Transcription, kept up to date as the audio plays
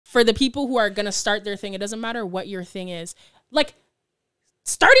for the people who are going to start their thing, it doesn't matter what your thing is. Like,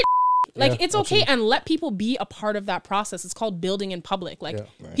 start it. Like, it's okay, and let people be a part of that process. It's called building in public. Like,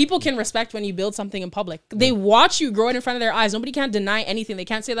 people can respect when you build something in public. They watch you grow it in front of their eyes. Nobody can deny anything. They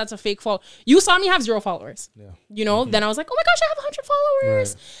can't say that's a fake follow. You saw me have 0 followers. You know, then I was like, oh my gosh, I have 100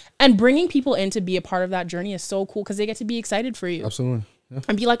 followers. And bringing people in to be a part of that journey is so cool because they get to be excited for you. Absolutely.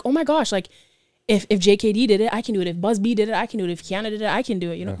 And be like, oh my gosh, like, if JKD did it, I can do it. If BuzzB did it, I can do it. If Keyanna did it, I can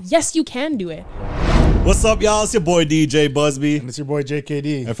do it. You know, yes, you can do it. What's up, y'all? It's your boy DJ BuzzB. And it's your boy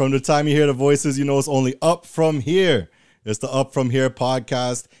JKD. And from the time you hear the voices, you know it's only up from here. It's the Up From Here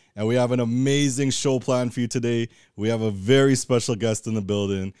podcast. And we have an amazing show planned for you today. We have a very special guest in the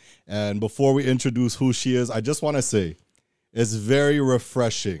building. And before we introduce who she is, I just want to say it's very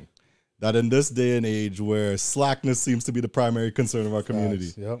refreshing that in this day and age where slackness seems to be the primary concern of our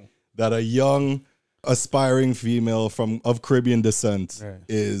community, that a young, aspiring female of Caribbean descent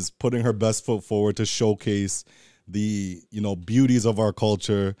is putting her best foot forward to showcase the, you know, beauties of our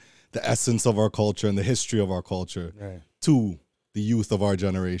culture, the essence of our culture, and the history of our culture to the youth of our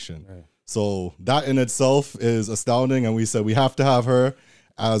generation. So that in itself is astounding, and we said we have to have her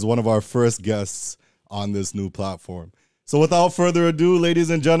as one of our first guests on this new platform. So without further ado, ladies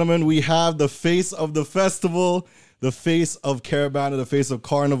and gentlemen, we have the face of the festival, the face of Caravana, the face of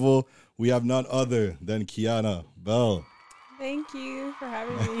Carnival. We have none other than Keyanna Bell. Thank you for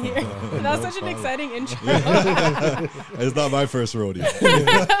having me here. That was such an exciting intro. It's not my first rodeo.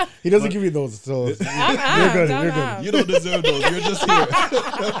 He doesn't give you those, so you're good. You're good. You don't deserve those. You're just here.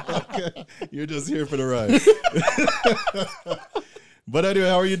 Okay. You're just here for the ride. But anyway,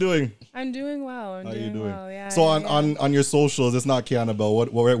 how are you doing? I'm doing well. I'm doing well. Yeah. So on your socials, it's not Keyanna Bell.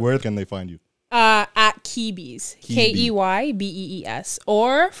 Where can they find you? At Keybees, KEYBEES,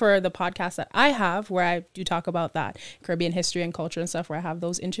 or for the podcast that I have where I do talk about that Caribbean history and culture and stuff, where I have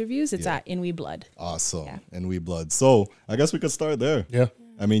those interviews, it's at In We Blood. Awesome. In We Blood. So I guess we could start there.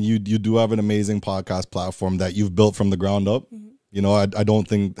 I mean, you do have an amazing podcast platform that you've built from the ground up. You know, I don't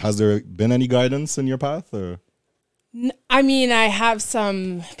think, has there been any guidance in your path, or? I mean, I have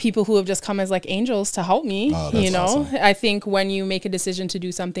some people who have just come as like angels to help me, you know. Awesome. I think when you make a decision to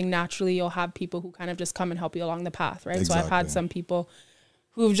do something, naturally you'll have people who kind of just come and help you along the path, right? Exactly. So I've had some people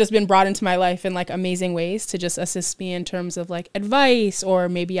who've just been brought into my life in like amazing ways to just assist me in terms of like advice, or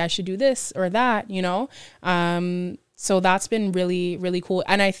maybe I should do this or that, you know. So that's been really, really cool.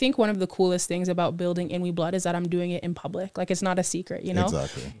 And I think one of the coolest things about building In We Blood is that I'm doing it in public. Like, it's not a secret, you know?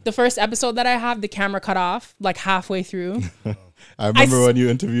 Exactly. The first episode that I have, the camera cut off like halfway through. I remember when you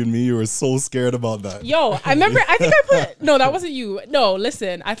interviewed me, you were so scared about that. Yo, I remember, I think I put, no, that wasn't you. No,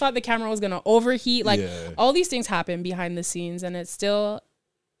 listen, I thought the camera was going to overheat. Like, all these things happen behind the scenes, and it still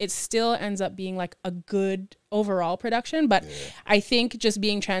ends up being like a good overall production. But I think just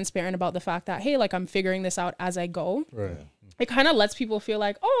being transparent about the fact that, hey, like, I'm figuring this out as I go. It kind of lets people feel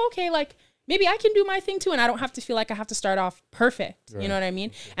like, oh, okay, like maybe I can do my thing too. And I don't have to feel like I have to start off perfect. You know what I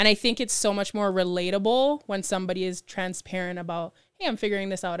mean? And I think it's so much more relatable when somebody is transparent about, hey, I'm figuring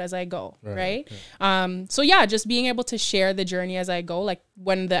this out as I go, right? So yeah, just being able to share the journey as I go. Like,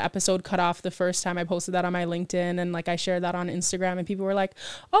 when the episode cut off the first time, I posted that on my LinkedIn, and like I shared that on Instagram, and people were like,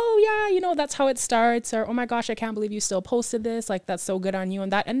 oh yeah, you know, that's how it starts, or oh my gosh, I can't believe you still posted this, like that's so good on you.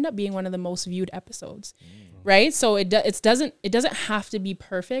 And that ended up being one of the most viewed episodes. Right? So it doesn't have to be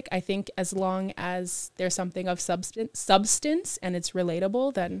perfect. I think as long as there's something of substance and it's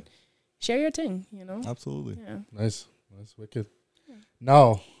relatable, then share your thing, you know? Absolutely. Nice, wicked.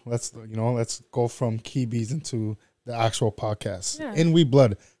 Now let's go from Keybees into the actual podcast. In We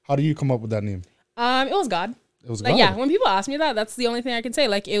Blood. How do you come up with that name? It was God. It was like, God. Yeah, when people ask me that, that's the only thing I can say.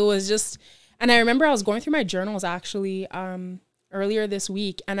 Like, it was just, and I remember I was going through my journals actually earlier this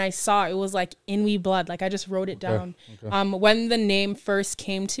week, and I saw it was like In We Blood. Like, I just wrote it down. When the name first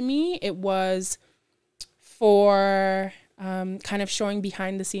came to me, it was for kind of showing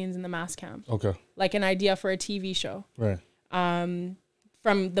behind the scenes in the mass camp. Like an idea for a TV show.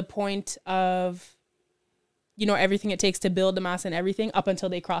 From the point of, you know, everything it takes to build the mass and everything up until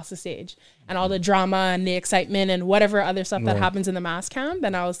they cross the stage, and all the drama and the excitement and whatever other stuff that happens in the mass camp.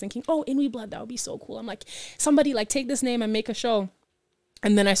 And I was thinking, oh, In We Blood, that would be so cool. I'm like, somebody like take this name and make a show.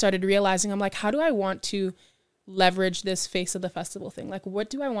 And then I started realizing, I'm like, how do I want to leverage this face of the festival thing? Like, what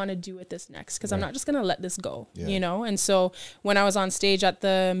do I want to do with this next? Because I'm not just gonna let this go, you know. And so when I was on stage at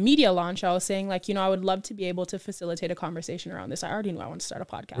the media launch, I was saying, like, you know, I would love to be able to facilitate a conversation around this. I already knew I want to start a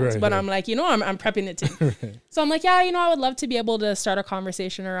podcast, but I'm like, you know, I'm prepping it too. So I'm like, yeah, you know, I would love to be able to start a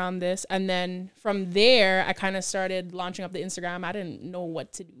conversation around this. And then from there, I kind of started launching up the Instagram. I didn't know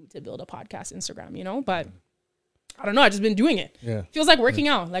what to do to build a podcast Instagram, you know, but I don't know. I've just been doing it. Yeah. Feels like working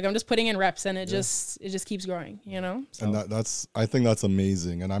out. Like I'm just putting in reps and it just keeps growing, you know? So. And I think that's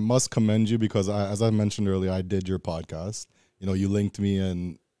amazing. And I must commend you because as I mentioned earlier, I did your podcast. You know, you linked me,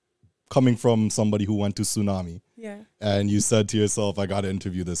 and coming from somebody who went to Tsunami. Yeah. And you said to yourself, I got to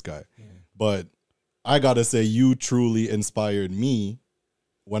interview this guy. Yeah. But I got to say, you truly inspired me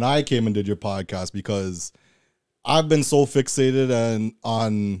when I came and did your podcast, because I've been so fixated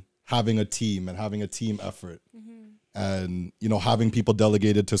on having a team and having a team effort and, you know, having people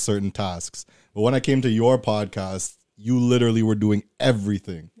delegated to certain tasks. But when I came to your podcast, you literally were doing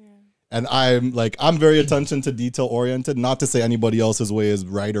everything. Yeah. And I'm very attention to detail oriented, not to say anybody else's way is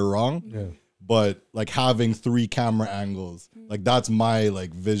right or wrong, but like having 3 camera angles, like that's my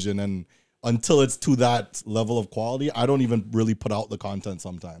like vision. And until it's to that level of quality, I don't even really put out the content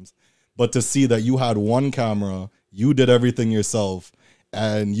sometimes. But to see that you had 1 camera, you did everything yourself,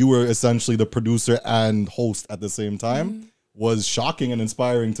 and you were essentially the producer and host at the same time was shocking and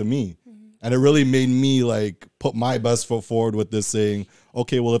inspiring to me. And it really made me like put my best foot forward with this, saying,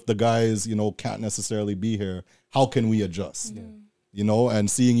 okay, well, if the guys, you know, can't necessarily be here, how can we adjust? You know,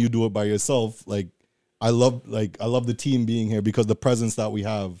 and seeing you do it by yourself, like I love the team being here, because the presence that we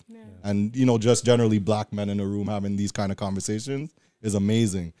have and, you know, just generally black men in a room having these kind of conversations is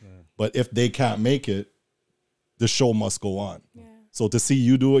amazing. But if they can't make it, the show must go on. So to see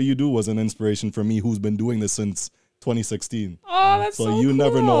you do what you do was an inspiration for me, who's been doing this since 2016. Oh, that's so you cool.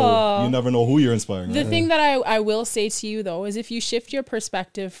 never know who you're inspiring. The thing that I will say to you though is, if you shift your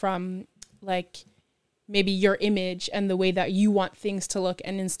perspective from like maybe your image and the way that you want things to look,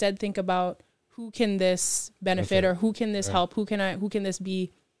 and instead think about who can this benefit or who can this help, who can this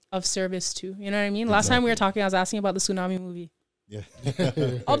be of service to, you know what I mean? Last time we were talking, I was asking about the Tsunami movie. Yeah.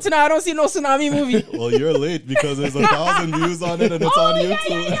 Up to now, I don't see no Tsunami movie. Well, you're late because there's 1,000 views on it and it's on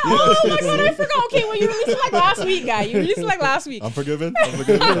YouTube. Yeah. Oh my God, I forgot. Okay, well, you released it like last week, guy. You released it like last week. I'm forgiven.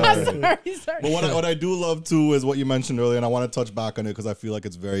 Sorry. But what I do love too is what you mentioned earlier, and I want to touch back on it because I feel like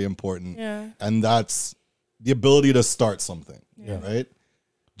it's very important. Yeah. And that's the ability to start something. Yeah. Right?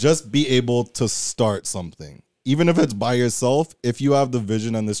 Just be able to start something. Even if it's by yourself, if you have the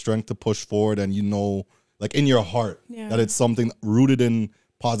vision and the strength to push forward, and you know, like in your heart, that it's something rooted in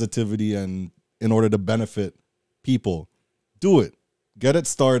positivity and in order to benefit people, do it. Get it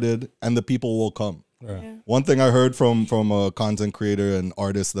started and the people will come. Yeah. One thing I heard from a content creator and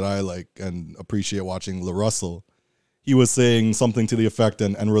artist that I like and appreciate watching, LaRussell, he was saying something to the effect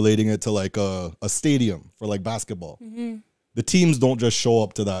and relating it to like a stadium for like basketball. The teams don't just show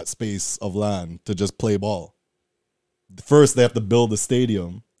up to that space of land to just play ball. First, they have to build the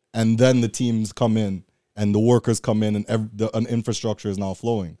stadium, and then the teams come in and the workers come in, and an infrastructure is now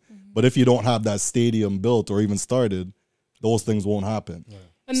flowing. But if you don't have that stadium built or even started, those things won't happen. Yeah.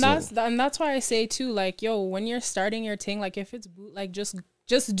 And that's why I say too, like, yo, when you're starting your thing, like if it's like just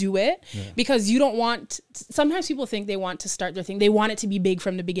do it, because you don't want. Sometimes people think they want to start their thing, they want it to be big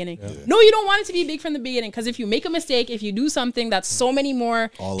from the beginning. No, you don't want it to be big from the beginning, because if you make a mistake, if you do something, that's so many more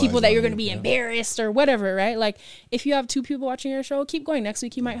people that you're going to be embarrassed or whatever, right? Like if you have 2 people watching your show, keep going. Next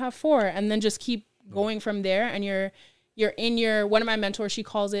week you might have 4, and then just keep going from there. And you're in your, one of my mentors,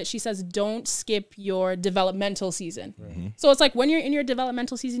 she says, don't skip your developmental season. So it's like when you're in your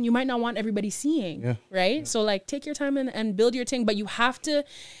developmental season, you might not want everybody seeing, right? So like take your time and build your thing, but you have to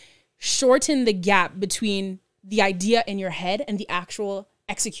shorten the gap between the idea in your head and the actual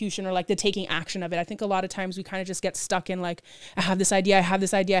execution, or like the taking action of it. I think a lot of times we kind of just get stuck in like, I have this idea,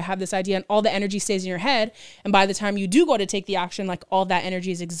 and all the energy stays in your head. And by the time you do go to take the action, like all that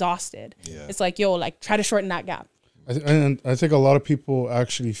energy is exhausted. It's like, yo, like try to shorten that gap. And I think a lot of people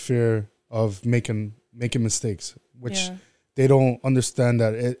actually fear of making mistakes, which they don't understand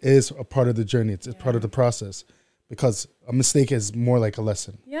that it is a part of the journey. It's part of the process, because a mistake is more like a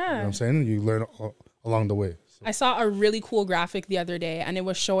lesson. You know what I'm saying? You learn along the way. So. I saw a really cool graphic the other day, and it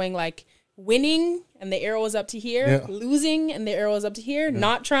was showing like winning and the arrow was up to here, losing and the arrow was up to here,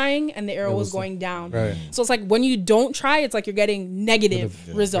 not trying and the arrow was going down. So it's like when you don't try, it's like you're getting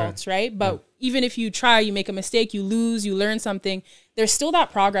negative results, right? But even if you try, you make a mistake, you lose, you learn something, there's still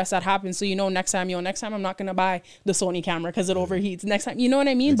that progress that happens. So, you know, next time I'm not going to buy the Sony camera because it overheats. Next time, you know what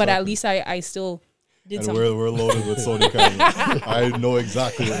I mean? But at least I still did something. We're loaded with Sony cameras. I know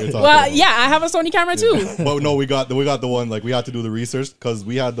exactly what you're talking about. Well, yeah, I have a Sony camera too. But no, we got the one, like we had to do the research because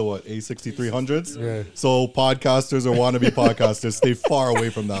we had the A6300s. So podcasters or wannabe podcasters stay far away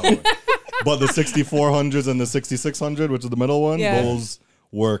from that one. But the 6400s and the 6600, which is the middle one, those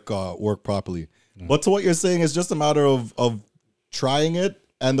work properly. But to what you're saying, is just a matter of trying it,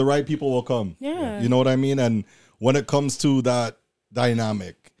 and the right people will come. You know what I mean? And when it comes to that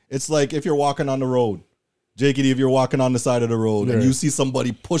dynamic, it's like if you're walking on the road, Jakey, if you're walking on the side of the road and you see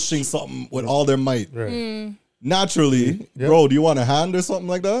somebody pushing something with all their might, naturally, bro, do you want a hand or something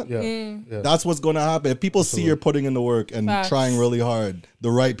like that? That's what's going to happen. If people see you're putting in the work and trying really hard, the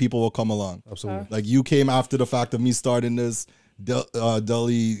right people will come along. Absolutely. Like you came after the fact of me starting this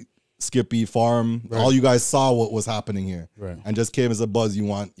Deli Skippy farm. All you guys saw what was happening here and just came as a buzz. You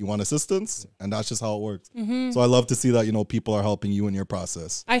want assistance, and that's just how it works. So I love to see that, you know, people are helping you in your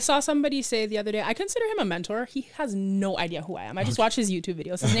process. I saw somebody say the other day, I consider him a mentor. He has no idea who I am. I just watch his YouTube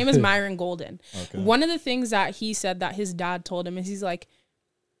videos. His name is Myron Golden. One of the things that he said that his dad told him is he's like,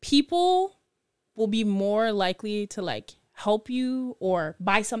 people will be more likely to like help you or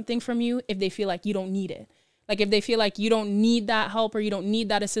buy something from you if they feel like you don't need it. Like if they feel like you don't need that help or you don't need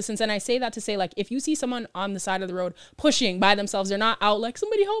that assistance. And I say that to say, like, if you see someone on the side of the road pushing by themselves, they're not out like,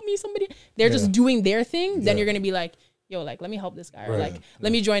 somebody help me, they're just doing their thing. Then you're going to be like, yo, like, let me help this guy. Or like,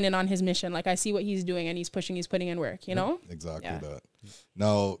 let me join in on his mission. Like I see what he's doing and he's pushing, he's putting in work, you know? Exactly that.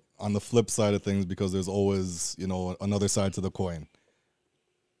 Now, on the flip side of things, because there's always, you know, another side to the coin.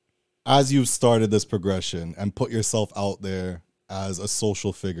 As you've started this progression and put yourself out there as a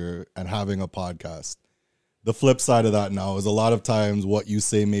social figure and having a podcast, the flip side of that now is a lot of times what you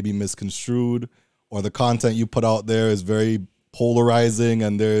say may be misconstrued, or the content you put out there is very polarizing,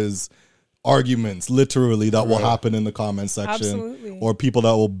 and there's arguments literally that will happen in the comment section, or people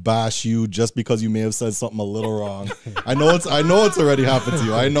that will bash you just because you may have said something a little wrong. I know it's already happened to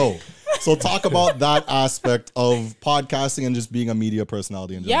you. I know. So talk about that aspect of podcasting and just being a media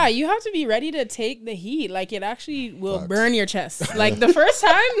personality in general. Yeah, you have to be ready to take the heat. Like it actually will burn your chest. Like the first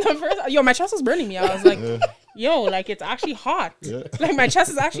time, my chest was burning me. I was like, yo, like it's actually hot. Like my chest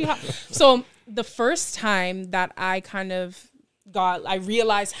is actually hot. So the first time that I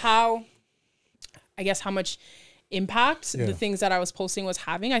realized how much impact the things that I was posting was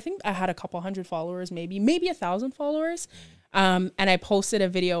having. I think I had a couple hundred followers, maybe 1,000 followers. And I posted a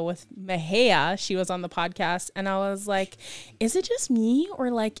video with Mahea. She was on the podcast, and I was like, is it just me, or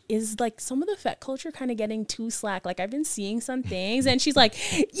like is like some of the fet culture kind of getting too slack? Like I've been seeing some things, and she's like,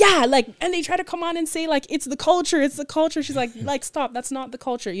 yeah, like, and they try to come on and say like it's the culture. She's like stop, that's not the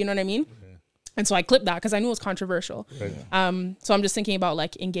culture, you know what I mean? And so I clipped that because I knew it was controversial. So I'm just thinking about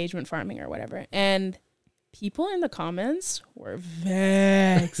like engagement farming or whatever, and people in the comments were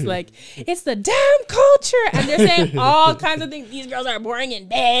vexed. Like, it's the damn culture. And they're saying all kinds of things. These girls are boring in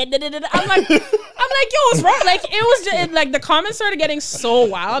bed. I'm like, yo, what's wrong? Like, it was just, like, the comments started getting so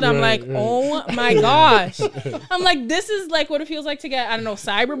wild. I'm like, oh my gosh. I'm like, this is like what it feels like to get, I don't know,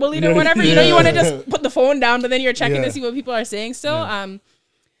 cyberbullied or whatever. You know, you want to just put the phone down, but then you're checking to see what people are saying still.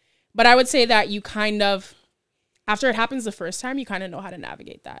 But I would say that you kind of, after it happens the first time, you kind of know how to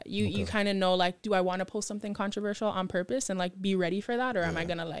navigate that. You kind of know, like, do I want to post something controversial on purpose and like be ready for that? Or am I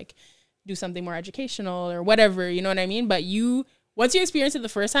going to like do something more educational or whatever, you know what I mean? But once you experience it the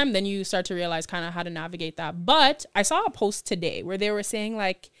first time, then you start to realize kind of how to navigate that. But I saw a post today where they were saying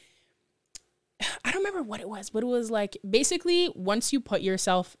like, I don't remember what it was, but it was like, basically once you put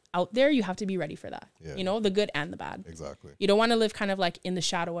yourself out there, you have to be ready for that, you know, the good and the bad. Exactly. You don't want to live kind of like in the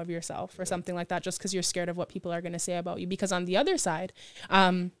shadow of yourself or something like that, just because you're scared of what people are going to say about you. Because on the other side,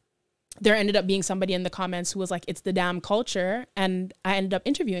 there ended up being somebody in the comments who was like, it's the damn culture. And I ended up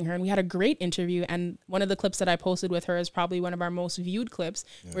interviewing her, and we had a great interview. And one of the clips that I posted with her is probably one of our most viewed clips,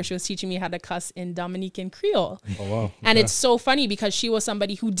 where she was teaching me how to cuss in Dominican Creole. Oh, wow. And it's so funny because she was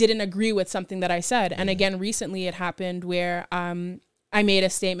somebody who didn't agree with something that I said. And again, recently it happened where I made a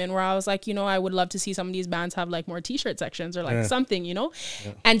statement where I was like, you know, I would love to see some of these bands have like more t-shirt sections or like something, you know?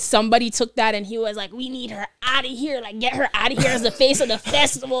 And somebody took that and he was like, we need her out of here. Like, get her out of here as the face of the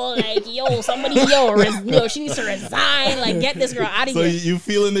festival. Like, yo, somebody, she needs to resign. Like, get this girl out of here. So you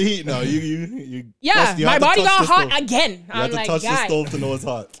feeling the heat now? You my body got hot again. You have to touch the stove to know it's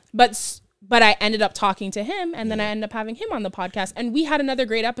hot. But I ended up talking to him, and then I ended up having him on the podcast, and we had another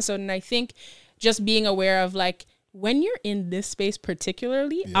great episode. And I think just being aware of like, when you're in this space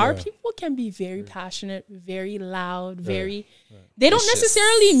particularly, our people can be very passionate, very loud, very, they don't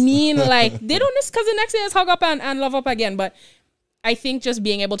necessarily mean like, they don't necessarily, because the next day is hug up and love up again. But I think just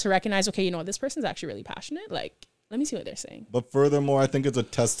being able to recognize, okay, you know, this person's actually really passionate. Like, let me see what they're saying. But furthermore, I think it's a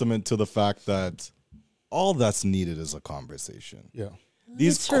testament to the fact that all that's needed is a conversation. Yeah.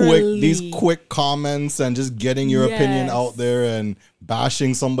 These quick comments and just getting your opinion out there and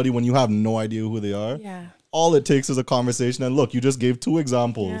bashing somebody when you have no idea who they are. Yeah. all it takes is a conversation. And look, you just gave 2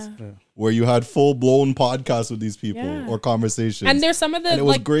 examples where you had full-blown podcasts with these people or conversations. And there's some of the, it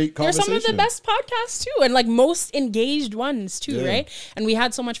was great conversation. There's some of the best podcasts too, and like most engaged ones too, right? And we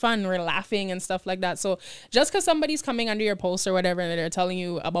had so much fun. We're laughing and stuff like that. So just because somebody's coming under your post or whatever, and they're telling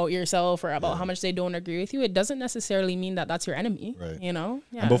you about yourself or about how much they don't agree with you, it doesn't necessarily mean that that's your enemy, you know?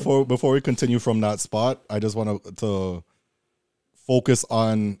 Yeah. And before we continue from that spot, I just want to focus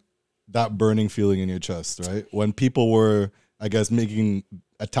on that burning feeling in your chest, right? When people were, I guess, making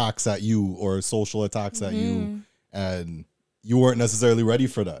attacks at you or social attacks at you, and you weren't necessarily ready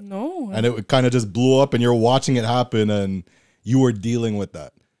for that. No. And it kind of just blew up, and you're watching it happen, and you were dealing with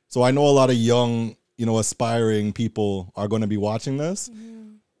that. So I know a lot of young, aspiring people are going to be watching this.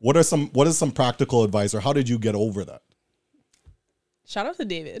 What is some practical advice, or how did you get over that? Shout out to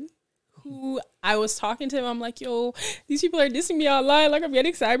David, who I was talking to him. I'm like, yo, these people are dissing me online. Like, I'm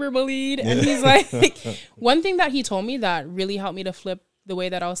getting cyberbullied. And he's like, one thing that he told me that really helped me to flip the way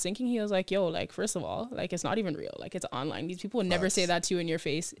that I was thinking, he was like, yo, like, first of all, like, it's not even real. Like, it's online. These people would never say that to you in your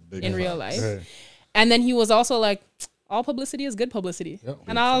face in real life. Right. And then he was also like, all publicity is good publicity.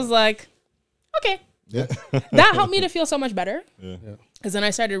 And I was like, okay. That helped me to feel so much better. Because then I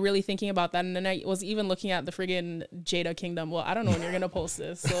started really thinking about that. And then I was even looking at the friggin' Jada Kingdom. Well, I don't know when you're going to post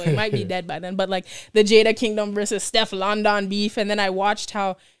this, so it might be dead by then. But like the Jada Kingdom versus Steph London beef. And then I watched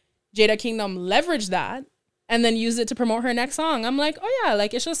how Jada Kingdom leveraged that and then used it to promote her next song. I'm like, oh yeah,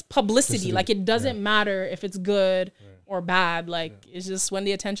 like it's just publicity. Like it doesn't matter if it's good or bad. Like it's just when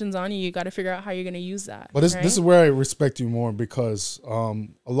the attention's on you, you got to figure out how you're going to use that. But this is where I respect you more, because a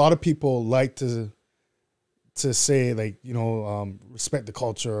lot of people like to say, like, respect the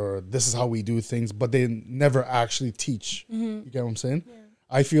culture, or this is how we do things, but they never actually teach. You get what I'm saying?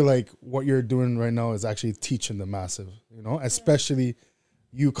 I feel like what you're doing right now is actually teaching the massive, especially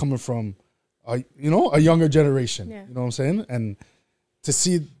you coming from a younger generation. You know what I'm saying? And to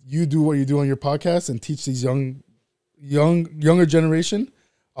see you do what you do on your podcast and teach these younger generation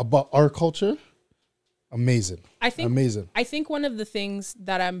about our culture, amazing. I think one of the things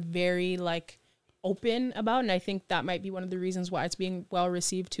that I'm very open about, and I think that might be one of the reasons why it's being well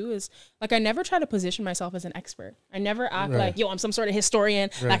received too, is like I never try to position myself as an expert. I never act like, yo, I'm some sort of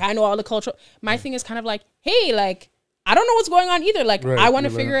historian, like I know all the culture. My thing is kind of like, hey, like I don't know what's going on either, like I want to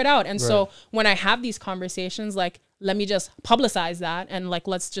figure it out. And so when I have these conversations, like let me just publicize that, and like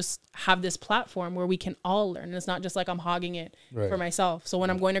let's just have this platform where we can all learn. And it's not just like I'm hogging it for myself. So when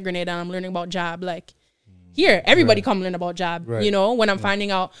I'm going to Grenada and I'm learning about jab, like here, everybody come learn about jab. When I'm finding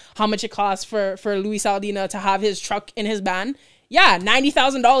out how much it costs for Louis Saldina to have his truck in his band,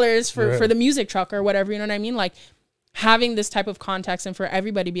 $90,000 for the music truck or whatever, you know what I mean? Like having this type of context and for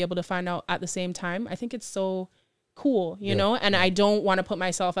everybody to be able to find out at the same time, I think it's so cool, you know? And I don't want to put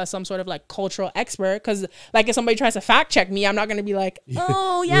myself as some sort of like cultural expert, because like if somebody tries to fact check me, I'm not going to be like,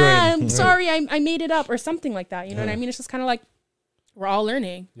 oh yeah, I'm sorry, I made it up or something like that. You know what I mean? It's just kind of like, we're all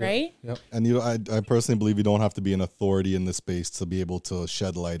learning, right? And I personally believe you don't have to be an authority in this space to be able to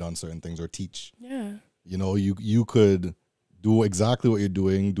shed light on certain things or teach. You could do exactly what you're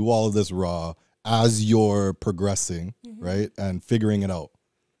doing, do all of this raw as you're progressing, right? And figuring it out,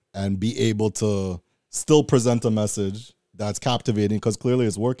 and be able to still present a message that's captivating, because clearly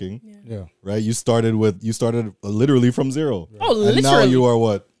it's working. Right? You started literally from zero. Oh, literally. And now you are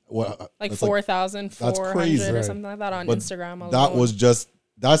what? Like 4,400 or something like that on Instagram alone.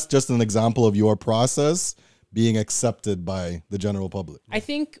 That's just an example of your process being accepted by the general public. I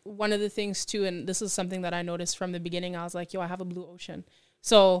think one of the things too, and this is something that I noticed from the beginning, I was like, yo, I have a blue ocean.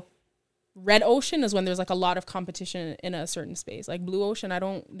 So red ocean is when there's like a lot of competition in a certain space. Like blue ocean,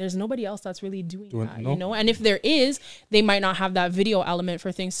 there's nobody else that's really doing that, you know? And if there is, they might not have that video element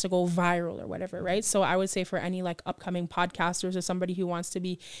for things to go viral or whatever, right? So I would say for any like upcoming podcasters or somebody who wants to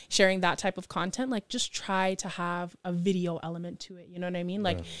be sharing that type of content, like just try to have a video element to it. You know what I mean?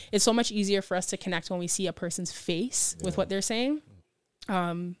 Like it's so much easier for us to connect when we see a person's face with what they're saying.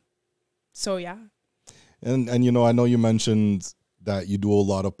 So yeah. And I know you mentioned that you do a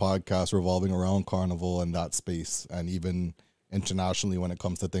lot of podcasts revolving around Carnival and that space, and even internationally when it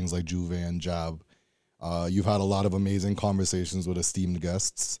comes to things like Juve and Jab. You've had a lot of amazing conversations with esteemed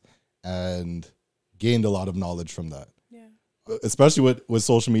guests and gained a lot of knowledge from that. Especially with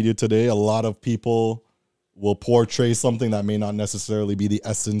social media today, a lot of people will portray something that may not necessarily be the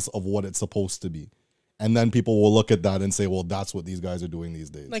essence of what it's supposed to be. And then people will look at that and say, well, that's what these guys are doing these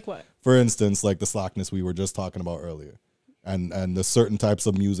days. Like what? For instance, like the slackness we were just talking about earlier. And the certain types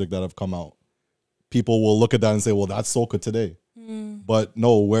of music that have come out, people will look at that and say, well, that's soca today. But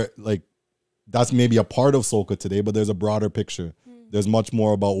no, that's maybe a part of soca today, but there's a broader picture. There's much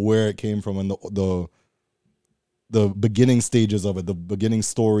more about where it came from and the beginning stages of it, the beginning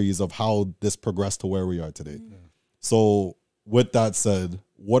stories of how this progressed to where we are today. So with that said,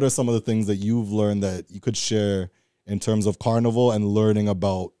 what are some of the things that you've learned that you could share in terms of Carnival and learning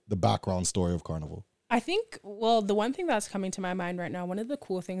about the background story of Carnival? I think, well, the one thing that's coming to my mind right now, one of the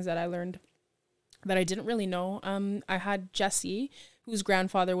cool things that I learned that I didn't really know, I had Jesse, whose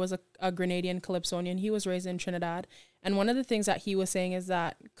grandfather was a Grenadian Calypsonian. He was raised in Trinidad. And one of the things that he was saying is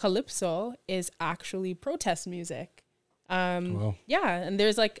that Calypso is actually protest music. Wow. Yeah, and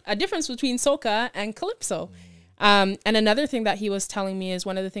there's like a difference between soca and Calypso. And another thing that he was telling me is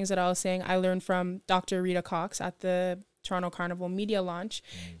one of the things that I was saying I learned from Dr. Rita Cox at the Toronto Carnival media launch.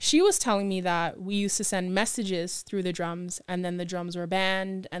 She was telling me that we used to send messages through the drums, and then the drums were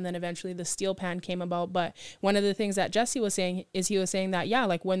banned, and then eventually the steel pan came about. But one of the things that Jesse was saying is he was saying that, yeah,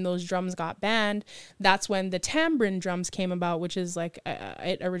 like when those drums got banned, that's when the tambourine drums came about, which is like,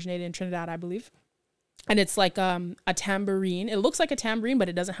 it originated in Trinidad, I believe. And it's like a tambourine. It looks like a tambourine, but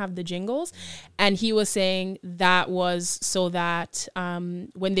it doesn't have the jingles. And he was saying that was so that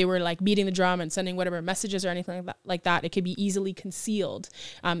when they were like beating the drum and sending whatever messages or anything like that, it could be easily concealed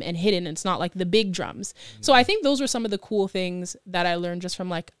and hidden. It's not like the big drums. So I think those were some of the cool things that I learned just from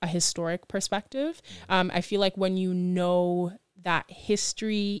like a historic perspective. I feel like when you know that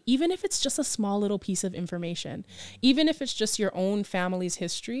history, even if it's just a small little piece of information, even if it's just your own family's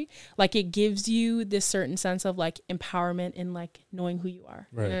history, like it gives you this certain sense of like empowerment in like knowing who you are.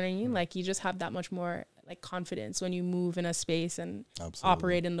 Right. You know what I mean? Like you just have that much more like confidence when you move in a space and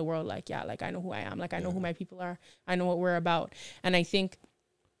operate in the world. Like, yeah, like I know who I am. Like I know who my people are. I know what we're about. And I think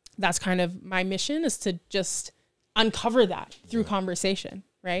that's kind of my mission, is to just uncover that through conversation.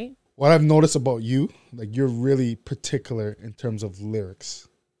 Right. What I've noticed about you, like you're really particular in terms of lyrics.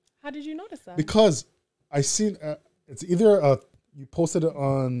 How did you notice that? Because I seen it's either you posted it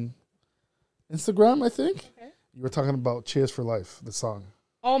on Instagram, I think. Okay. You were talking about "Cheers for Life," the song.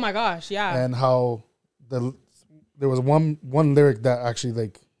 Oh my gosh, yeah. And how there was one lyric that actually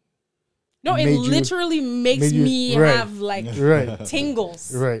like. No, it literally makes me have like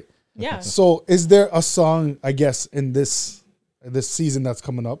tingles. Right. Yeah. So, is there a song, I guess, in this season that's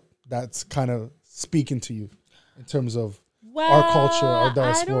coming up, that's kind of speaking to you in terms of our culture, our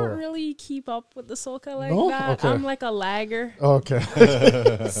diaspora? I don't really keep up with the soca like that. Okay. I'm like a lagger. Okay.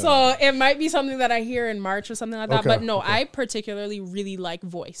 So it might be something that I hear in March or something like that. But no, I particularly really like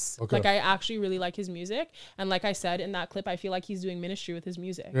Voice. Okay. Like I actually really like his music. And like I said in that clip, I feel like he's doing ministry with his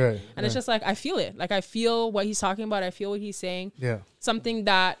music. Right. And it's just like, I feel it. Like I feel what he's talking about. I feel what he's saying. Yeah. Something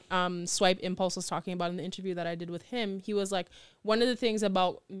that Swipe Impulse was talking about in the interview that I did with him. He was like, one of the things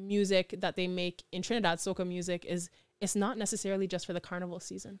about music that they make in Trinidad, soca music, is it's not necessarily just for the carnival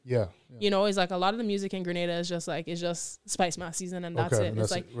season. Yeah. You know, it's like a lot of the music in Grenada is just like, it's just Spice Mass season and that's it.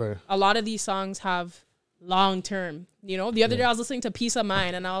 It's like a lot of these songs have long term, you know. The other day I was listening to Peace of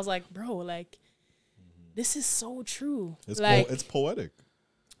Mind and I was like, bro, like this is so true. It's like it's poetic.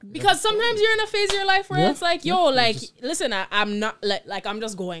 Because sometimes you're in a phase of your life where it's like, yo, like, listen, I'm not like I'm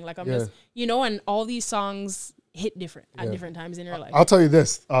just going, like I'm just, you know, and all these songs hit different at different times in your life. I'll tell you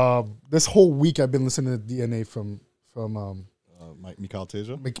this, this whole week I've been listening to DNA from Mikhail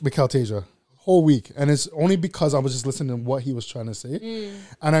Teja. Mikhail Teja, whole week, and it's only because I was just listening to what he was trying to say,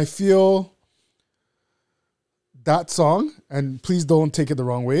 and I feel that song, and please don't take it the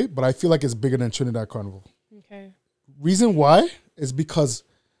wrong way, but I feel like it's bigger than Trinidad Carnival. Okay. Reason why is because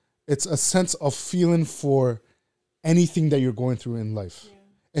it's a sense of feeling for anything that you're going through in life. Yeah.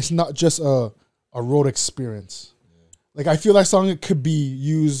 It's not just a road experience. Yeah. Like I feel that song could be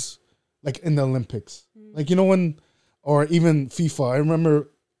used like in the Olympics, like you know when. Or even FIFA. I remember,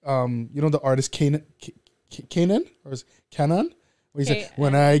 you know, the artist Kanan, or is Canon? Where he said,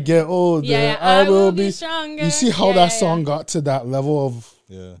 "When I get older, I will be stronger." You see how that song got to that level of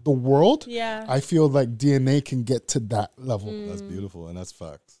the world? Yeah. I feel like DNA can get to that level. That's beautiful, and that's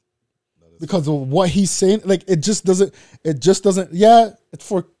facts. Because of what he's saying, like it just doesn't. Yeah, it's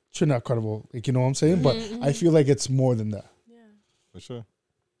for Trinidad Carnival, like you know what I'm saying. But I feel like it's more than that. Yeah, for sure.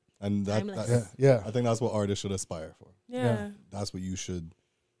 And I think that's what artists should aspire for. Yeah. That's what you should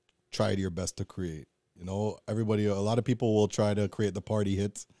try your best to create. You know, a lot of people will try to create the party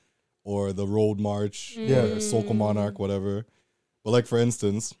hits or the road march, or Soca Monarch, whatever. But like, for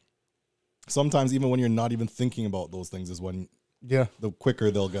instance, sometimes even when you're not even thinking about those things is when the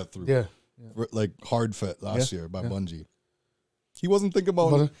quicker they'll get through. Yeah. Like Hard Fet last year by Bungie. He wasn't thinking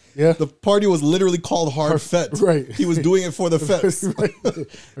about the party was literally called Hard Fet. Right. He was doing it for the fets. Right.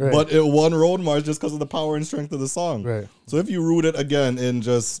 But it won Road March just because of the power and strength of the song. Right. So if you root it again in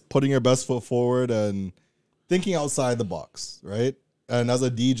just putting your best foot forward and thinking outside the box, right? And as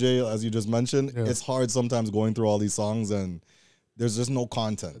a DJ, as you just mentioned, it's hard sometimes going through all these songs and there's just no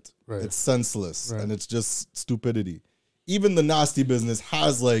content. Right. It's senseless and it's just stupidity. Even the nasty business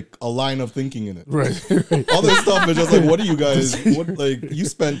has like a line of thinking in it. Right. Other stuff is just like, what are you guys? What, like, you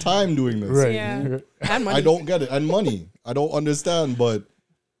spend time doing this. Right. Yeah. And money. I don't get it. And money. I don't understand, but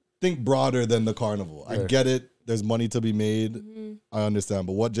think broader than the carnival. I get it. There's money to be made. I understand.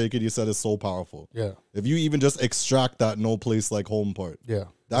 But what Jake, you said is so powerful. Yeah. If you even just extract that no place like home part. Yeah.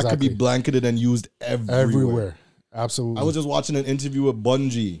 That could be blanketed and used everywhere. Absolutely. I was just watching an interview with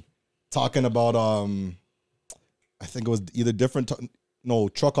Bungie talking about, I think it was either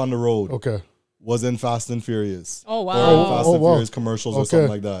Truck on the Road. Okay. Was in Fast and Furious. Oh, wow. Or Fast and Furious commercials or something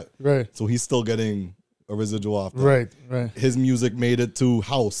like that. Right. So he's still getting a residual off that. Right, right. His music made it to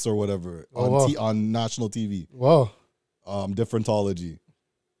House or whatever on national TV. Wow. Differentology.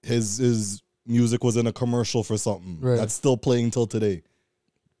 His music was in a commercial for something that's still playing till today.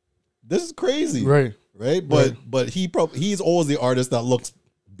 This is crazy. Right. Right? But he's always the artist that looks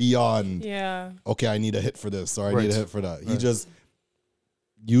beyond okay, I need a hit for this or I need a hit for that. He just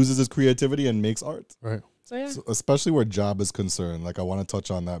uses his creativity and makes art. Right. So especially where job is concerned, like I want to touch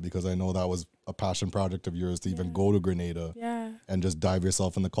on that because I know that was a passion project of yours to even go to Grenada and just dive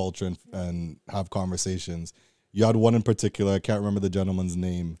yourself in the culture and have conversations. You had one in particular, I can't remember the gentleman's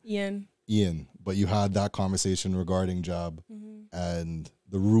name. Ian. But you had that conversation regarding job and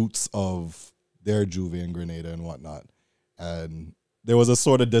the roots of their juvie in Grenada and whatnot. And there was a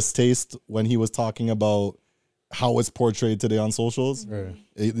sort of distaste when he was talking about how it's portrayed today on socials. Right.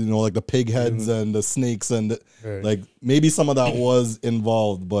 You know, like the pig heads and the snakes and like maybe some of that was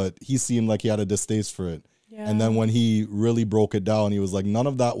involved, but he seemed like he had a distaste for it. Yeah. And then when he really broke it down, he was like, none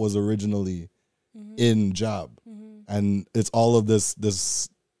of that was originally in Jab. And it's all of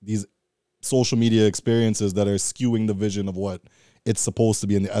these social media experiences that are skewing the vision of what it's supposed to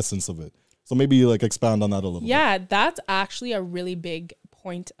be in the essence of it. So maybe like expand on that a little bit. Yeah, that's actually a really big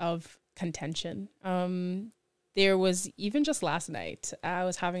point of contention. There was even just last night, I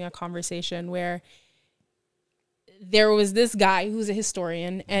was having a conversation where there was this guy who's a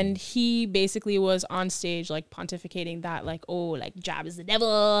historian and he basically was on stage like pontificating that like, oh, like Jab is the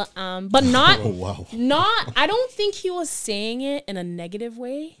devil, but not, I don't think he was saying it in a negative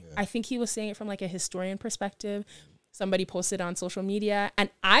way. Yeah. I think he was saying it from like a historian perspective. Somebody posted on social media and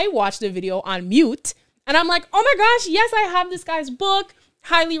I watched the video on mute and I'm like, oh my gosh, yes, I have this guy's book.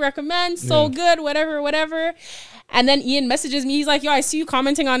 Highly recommend. So good, whatever. And then Ian messages me. He's like, yo, I see you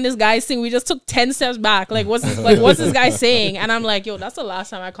commenting on this guy's thing. We just took 10 steps back. Like, what's this guy saying? And I'm like, yo, that's the last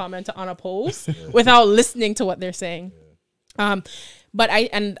time I commented on a post without listening to what they're saying. But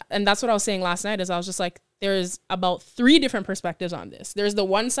and that's what I was saying last night is I was just like, there's about 3 different perspectives on this. There's the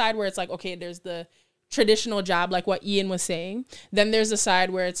one side where it's like, okay, there's the traditional Jab, like what Ian was saying. Then there's the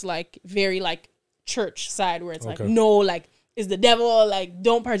side where it's like very like church side where it's like, no, like, is the devil, like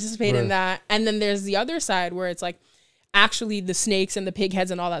don't participate in that. And then there's the other side where it's like actually the snakes and the pig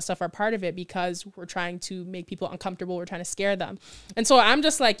heads and all that stuff are part of it because we're trying to make people uncomfortable, we're trying to scare them. And so I'm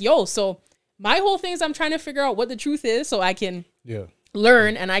just like, yo, so my whole thing is I'm trying to figure out what the truth is so I can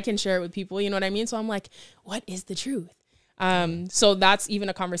learn and I can share it with people, you know what I mean? So I'm like, what is the truth? So that's even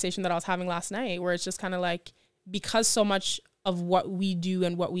a conversation that I was having last night where it's just kind of like, because so much of what we do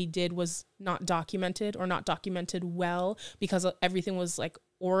and what we did was not documented or not documented well because everything was like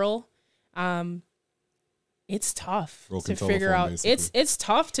oral. It's tough to figure out. Basically. It's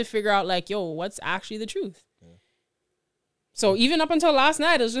tough to figure out like, yo, what's actually the truth? Yeah. So even up until last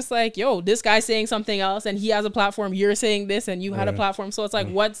night, it was just like, yo, this guy's saying something else and he has a platform. You're saying this and you had a platform. So it's like,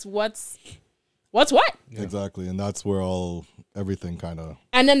 what's what? Yeah. Exactly. And that's where everything kind of,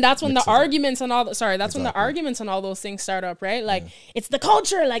 and then that's when the arguments and all when the arguments and all those things start up, right? Like it's the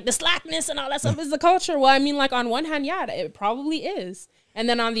culture, like the slackness and all that stuff is the culture. Well, I mean, like on one hand, it probably is. And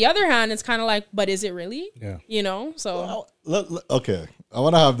then on the other hand, it's kind of like, but is it really? Yeah. You know? So okay. I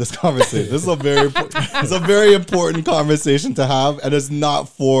want to have this conversation. This is a very important conversation to have, and it's not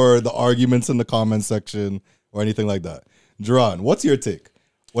for the arguments in the comment section or anything like that. Jerron, what's your take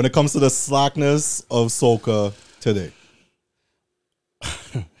when it comes to the slackness of soca today?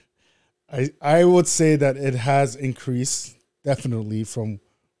 I would say that it has increased definitely from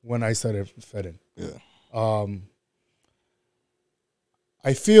when I started fetting. Yeah.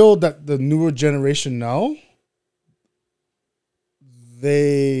 I feel that the newer generation now,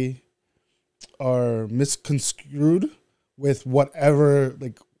 they are misconstrued with whatever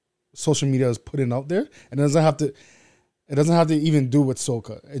like social media is putting out there, and it doesn't have to even do with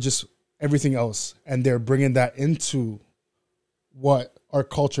soca. It's just everything else, and they're bringing that into what our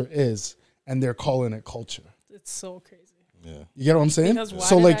culture is, and they're calling it culture. It's so crazy. You get what I'm saying? Because why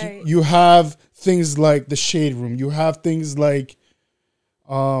So did like you have things like the Shade Room. You have things like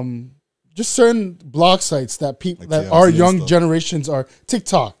just certain blog sites that people like that our TLC young stuff. generations are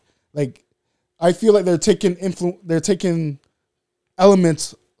TikTok. Like I feel like they're taking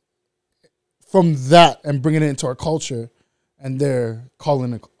elements from that and bringing it into our culture, and they're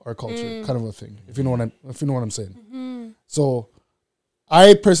calling it our culture, kind of a thing. If you know what I'm saying. So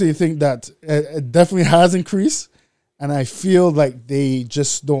I personally think that it definitely has increased, and I feel like they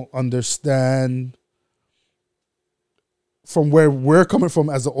just don't understand from where we're coming from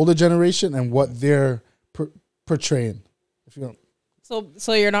as the older generation and what they're portraying. If you don't.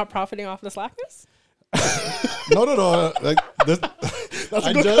 So you're not profiting off the slackness? No. Like this,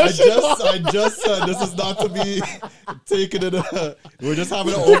 I just said this is not to be taken in a. We're just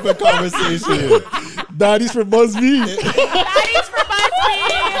having an open conversation here. Daddy's for BuzzB. Daddy's for BuzzB.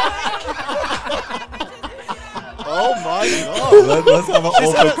 Oh my God! Let's have an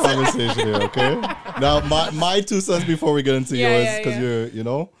open conversation here, okay? Now, my 2 cents before we get into yours, because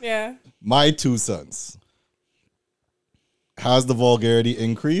you're, my 2 cents. Has the vulgarity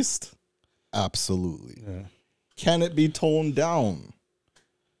increased? Absolutely. Yeah. Can it be toned down?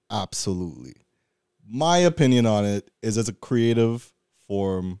 Absolutely. My opinion on it is it's a creative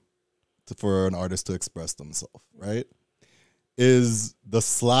form for an artist to express themselves, right? Is the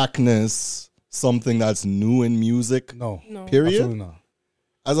slackness something that's new in music? No. Period? Absolutely not.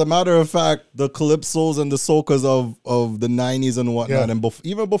 As a matter of fact, the calypsos and the soca's of the 90s and whatnot, and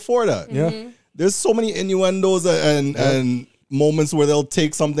even before that, there's so many innuendos and moments where they'll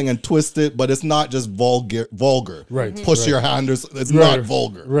take something and twist it, but it's not just vulgar. Right. Push your hand, it's not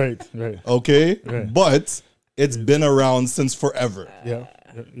vulgar. Right. Okay? Right. But it's been around since forever. Yeah,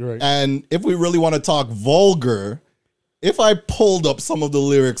 you're right. And if we really want to talk vulgar, if I pulled up some of the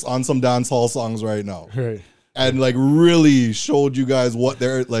lyrics on some dance hall songs right now, Right. and like really showed you guys what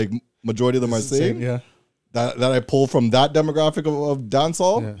they're like, majority of them are saying, Yeah. that I pull from that demographic of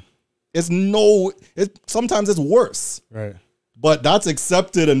dancehall, sometimes it's worse. Right. But that's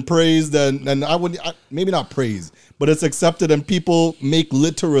accepted and praised, and maybe not praised, but it's accepted, and people make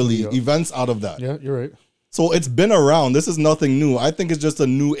literally events out of that. Yeah, you're right. So it's been around. This is nothing new. I think it's just a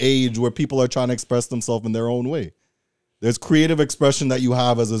new age where people are trying to express themselves in their own way. There's creative expression that you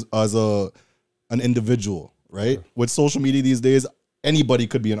have as an individual, right? Sure. With social media these days, anybody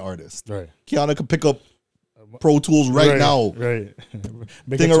could be an artist. Right. Keyanna could pick up Pro Tools right now, Right.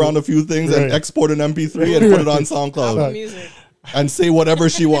 thing around a few things, and export an MP3 and put it on SoundCloud. Music. And say whatever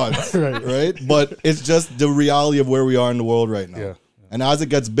she wants, Right. right? But it's just the reality of where we are in the world right now. Yeah. And as it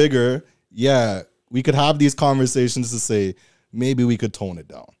gets bigger, we could have these conversations to say, maybe we could tone it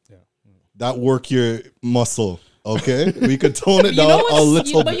down. Yeah. That work your muscle, okay? We could tone it down a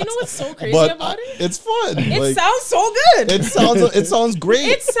little bit. But you know what's so crazy But about it? it's fun. It sounds so good. It sounds great.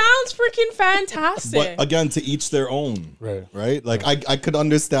 It sounds freaking fantastic. But again, to each their own. Right. Like I could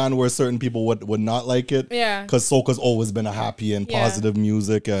understand where certain people would not like it. Yeah. Because soca's always been a happy and positive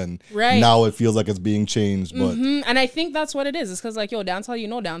music, and Right. now it feels like it's being changed. But And I think that's what it is. It's because like,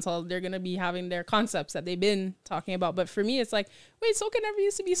 dancehall, dancehall, they're gonna be having their concepts that they've been talking about. But for me, it's like, wait, soca never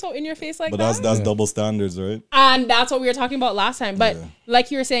used to be so in your face like that. that's double standards, right? And that's what we were talking about last time. But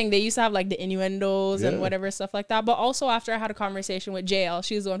like you were saying, they used to have like the innuendos and whatever stuff like that. But also after I had a conversation with JL,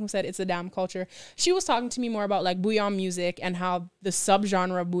 she's the one who said it's a damn culture. She was talking to me more about like bouillon music and how the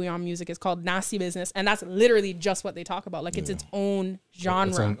subgenre of bouillon music is called nasty business. And that's literally just what they talk about. Like it's its own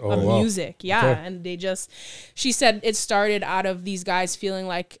genre of music. Yeah. Okay. And she said it started out of these guys feeling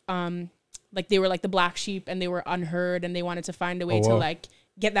like they were like the black sheep and they were unheard and they wanted to find a way to like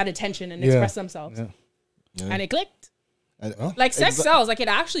get that attention and express themselves. And it clicked. Like sex sells, like it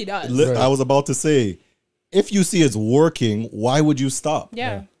actually does. I was about to say, if you see it's working, why would you stop?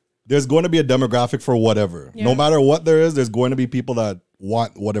 Yeah. There's going to be a demographic for whatever. No matter what there is, there's going to be people that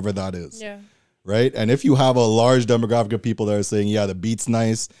want whatever that is. Yeah. Right? And if you have a large demographic of people that are saying, yeah, the beat's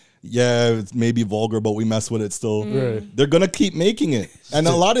nice, yeah, it's maybe vulgar, but we mess with it still. They're going to keep making it. And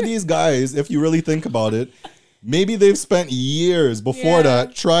a lot of these guys, if you really think about it, maybe they've spent years before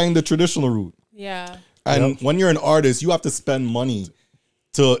that trying the traditional route. Yeah. And when you're an artist, you have to spend money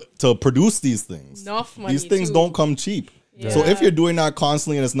to produce these things. Enough money. These things don't come cheap. Yeah. So if you're doing that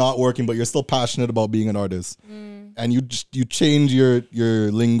constantly and it's not working, but you're still passionate about being an artist, and you change your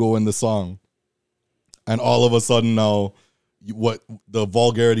lingo in the song, and all of a sudden now, what the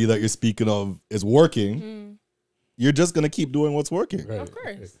vulgarity that you're speaking of is working, you're just gonna keep doing what's working. Right. Of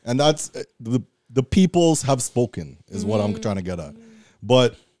course. And that's the peoples have spoken is what I'm trying to get at.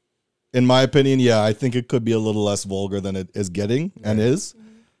 But in my opinion, I think it could be a little less vulgar than it is getting and is,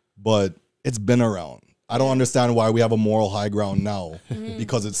 but it's been around. I don't understand why we have a moral high ground now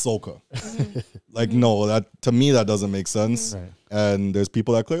because it's soca. Like, no, that to me, that doesn't make sense. Right. And there's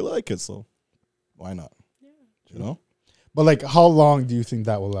people that clearly like it, so why not? Yeah. You know? But like, how long do you think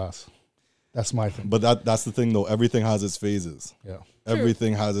that will last? That's my thing. But that's the thing, though. Everything has its phases. Yeah.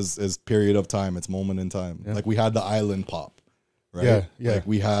 Everything has its period of time, its moment in time. Yeah. Like, we had the island pop, right? Yeah, yeah. Like,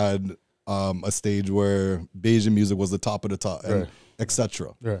 we had a stage where Bayesian music was the top of the top, and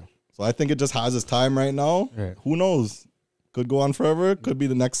etc. Right. So I think it just has its time right now. Right. Who knows? Could go on forever. Could be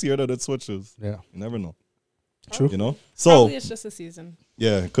the next year that it switches. Yeah. You never know. True. You know? So probably it's just a season.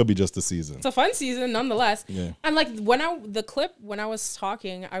 Yeah, it could be just a season. It's a fun season nonetheless. Yeah. And like when I was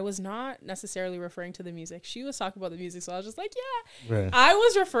talking, I was not necessarily referring to the music. She was talking about the music, so I was just like, yeah. Right. I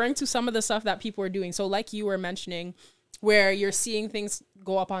was referring to some of the stuff that people were doing. So like you were mentioning, where you're seeing things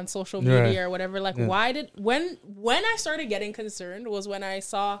go up on social media or whatever. Like when I started getting concerned was when I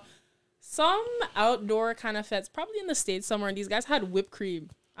saw some outdoor kind of fets, probably in the States somewhere, and these guys had whipped cream.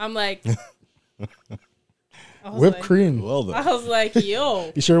 I'm like, whipped cream. Well done. I was like,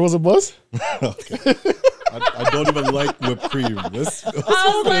 yo. You sure it was a buzz? Okay. I don't even like whipped cream. I was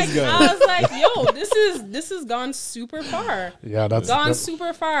like, yo, this has gone super far. Yeah, that's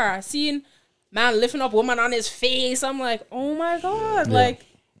super far. I seen man lifting up woman on his face. I'm like, oh my God. Yeah. Like,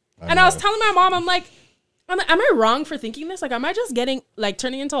 and I was telling my mom, am I wrong for thinking this? Like, am I just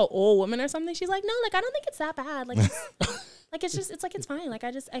turning into an old woman or something? She's like, no, like, I don't think it's that bad. Like, it's fine. Like,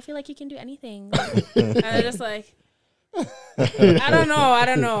 I feel like you can do anything. Like, and I'm just like, I don't know. I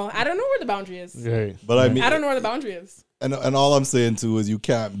don't know where the boundary is. Right. But I mean, I don't know where the boundary is. And all I'm saying too is you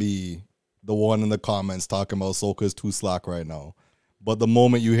can't be the one in the comments talking about soca is too slack right now. But the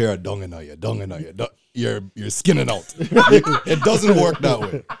moment you hear a you're skinning out. It doesn't work that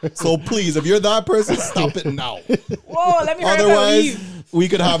way. So please, if you're that person, stop it now. Whoa, let me Otherwise, we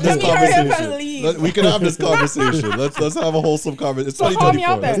could have this conversation. We could have this conversation. Let's have a wholesome conversation. It's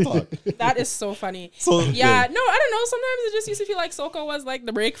 2024. Let's talk. That is so funny. So yeah, no, I don't know. Sometimes it just used to feel like soca was like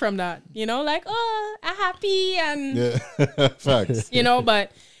the break from that. You know, like I'm happy and facts. You know,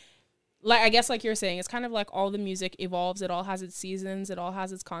 but. Like, I guess like you're saying, it's kind of like all the music evolves. It all has its seasons. It all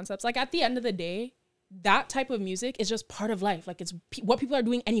has its concepts. Like at the end of the day, that type of music is just part of life. Like it's what people are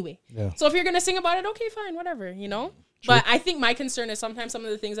doing anyway. Yeah. So if you're going to sing about it, okay, fine, whatever, you know? True. But I think my concern is sometimes some of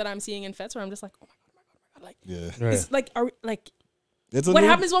the things that I'm seeing in fets where I'm just like, oh my God. Like, it's like, what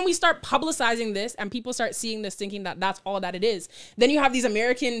happens when we start publicizing this and people start seeing this thinking that that's all that it is? Then you have these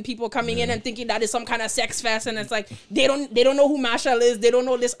American people coming in and thinking that is some kind of sex fest, and it's like they don't know who Mashal is, they don't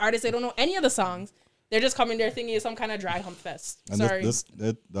know this artist, they don't know any of the songs. They're just coming there thinking it's some kind of dry hump fest. And sorry,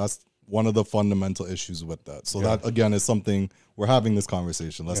 that's one of the fundamental issues with that. So that again is something we're having this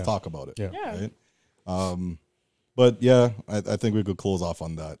conversation. Let's talk about it. Yeah. Right? But yeah, I think we could close off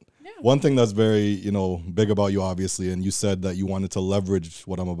on that. One thing that's very, big about you, obviously, and you said that you wanted to leverage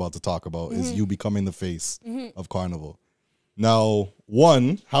what I'm about to talk about is you becoming the face of Carnival. Now,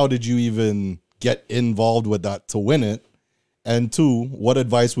 one, how did you even get involved with that to win it? And two, what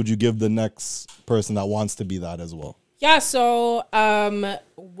advice would you give the next person that wants to be that as well? Yeah, so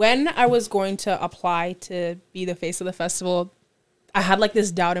when I was going to apply to be the face of the festival, I had like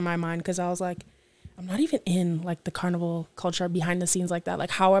this doubt in my mind because I was like, I'm not even in like the carnival culture behind the scenes like that.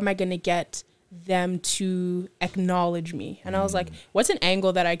 Like, how am I going to get them to acknowledge me? And I was like, what's an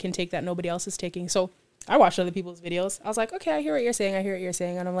angle that I can take that nobody else is taking? So I watched other people's videos. I was like, okay, I hear what you're saying.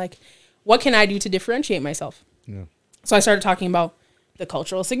 And I'm like, what can I do to differentiate myself? Yeah. So I started talking about the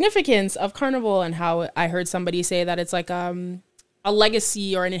cultural significance of carnival and how I heard somebody say that it's like a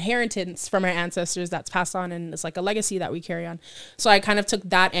legacy or an inheritance from our ancestors that's passed on, and it's like a legacy that we carry on. So I kind of took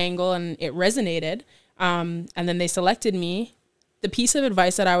that angle and it resonated. And then they selected me. The piece of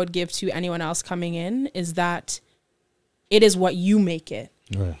advice that I would give to anyone else coming in is that it is what you make it.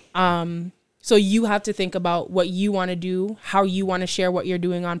 Right. So you have to think about what you want to do, how you want to share what you're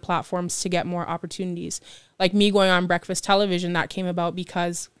doing on platforms to get more opportunities. Like me going on breakfast television, that came about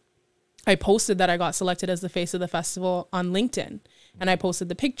because I posted that I got selected as the face of the festival on LinkedIn, and I posted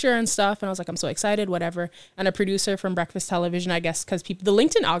the picture and stuff, and I was like, I'm so excited, whatever. And a producer from breakfast television, I guess, because the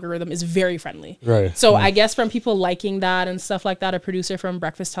LinkedIn algorithm is very friendly. Right. So I guess from people liking that and stuff like that, a producer from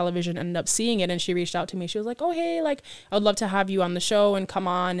breakfast television ended up seeing it, and she reached out to me. She was like, oh, hey, like, I would love to have you on the show and come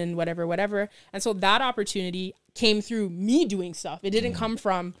on and whatever. And so that opportunity came through me doing stuff. It didn't come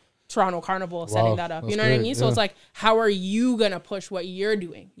from Toronto Carnival setting that up. You know what I mean? So it's like, how are you going to push what you're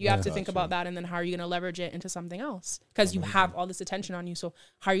doing? You have to think about that. And then how are you going to leverage it into something else? Because you have all this attention on you. So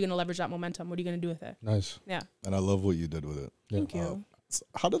how are you going to leverage that momentum? What are you going to do with it? Nice. Yeah. And I love what you did with it. Thank you.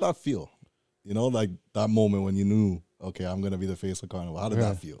 How did that feel? Like that moment when you knew, okay, I'm going to be the face of Carnival. How did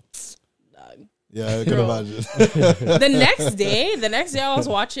that feel? dog. Yeah, I can imagine. The next day I was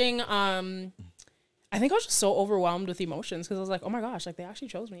watching, I think I was just so overwhelmed with emotions because I was like, oh my gosh, like they actually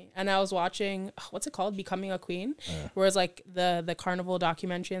chose me. And I was watching, what's it called? Becoming a Queen, where it's like the Carnival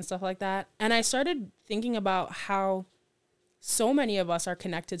documentary and stuff like that. And I started thinking about how so many of us are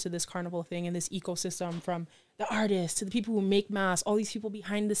connected to this Carnival thing and this ecosystem, from the artists to the people who make masks, all these people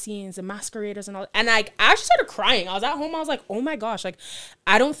behind the scenes, the masqueraders and all. And I actually started crying. I was at home. I was like, oh my gosh, like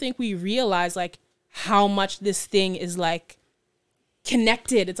I don't think we realize like how much this thing is like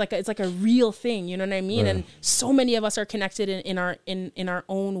connected. It's like a real thing, you know what I mean? Right. And so many of us are connected in our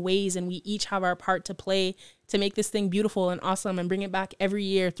own ways, and we each have our part to play to make this thing beautiful and awesome and bring it back every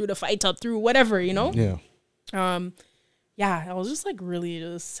year through the fight up, through whatever, you know? Yeah, I was just like really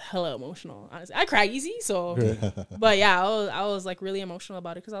just hella emotional. Honestly, I cry easy, so but yeah, I was like really emotional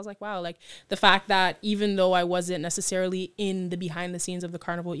about it because I was like, wow, like the fact that even though I wasn't necessarily in the behind the scenes of the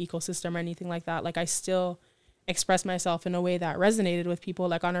Carnival ecosystem or anything like that, like I still express myself in a way that resonated with people,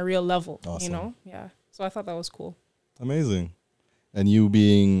 like on a real level. Awesome. You know? Yeah. So I thought that was cool. Amazing. And you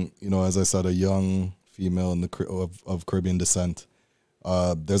being, you know, as I said, a young female in of Caribbean descent,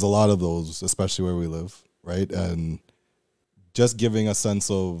 there's a lot of those, especially where we live, right? And just giving a sense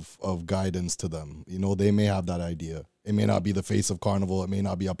of guidance to them. You know, they may have that idea. It may not be the face of Carnival. It may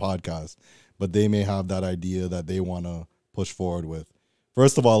not be a podcast, but they may have that idea that they want to push forward with.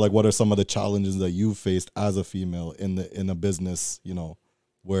 First of all, like, what are some of the challenges that you've faced as a female in a business, you know,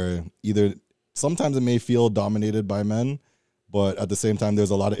 where either sometimes it may feel dominated by men, but at the same time,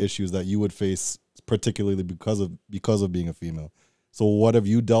 there's a lot of issues that you would face, particularly because of being a female. So what have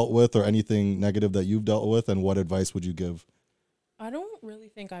you dealt with, or anything negative that you've dealt with, and what advice would you give? I don't really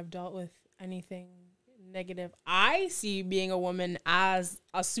think I've dealt with anything negative. I see being a woman as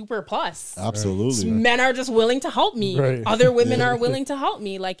a super plus. Absolutely. Men are just willing to help me. Right. Other women are willing to help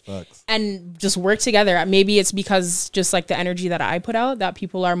me, like, Facts. And just work together. Maybe it's because just like the energy that I put out, that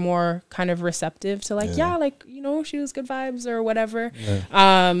people are more kind of receptive to, like, yeah, like, you know, she was good vibes or whatever. Yeah.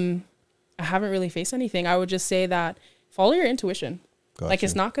 I haven't really faced anything. I would just say that follow your intuition. Gotcha. Like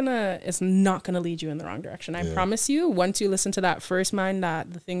it's not gonna lead you in the wrong direction. I promise you, once you listen to that first mind,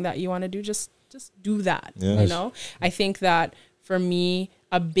 that the thing that you want to do, just do that. You know, I think that for me,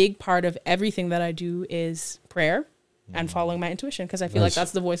 a big part of everything that I do is prayer and following my intuition, because I feel like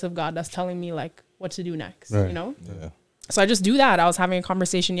that's the voice of God that's telling me like what to do next. Right. You know, so I just do that. I was having a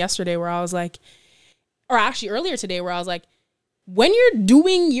conversation yesterday where I was like, or actually earlier today, where I was like, when you're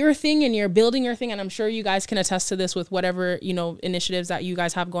doing your thing and you're building your thing, and I'm sure you guys can attest to this with whatever, you know, initiatives that you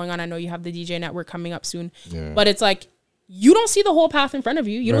guys have going on. I know you have the DJ network coming up soon, but it's like, you don't see the whole path in front of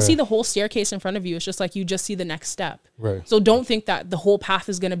you. You don't see the whole staircase in front of you. It's just like, you just see the next step. Right. So don't think that the whole path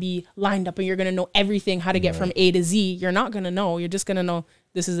is going to be lined up and you're going to know everything, how to get from A to Z. You're not going to know. You're just going to know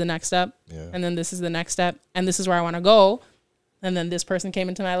this is the next step. And then this is the next step. And this is where I want to go. And then this person came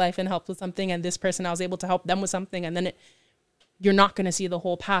into my life and helped with something. And this person, I was able to help them with something. And then you're not going to see the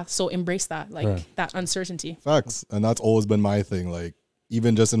whole path. So embrace that, like that uncertainty. Facts. And that's always been my thing. Like,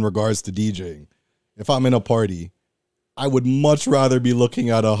 even just in regards to DJing, if I'm in a party, I would much rather be looking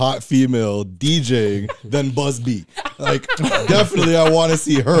at a hot female DJing than BuzzB. Like, definitely I want to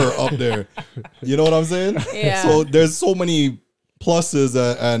see her up there. You know what I'm saying? Yeah. So there's so many pluses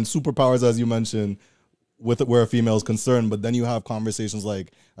and superpowers, as you mentioned, with where a female is concerned. But then you have conversations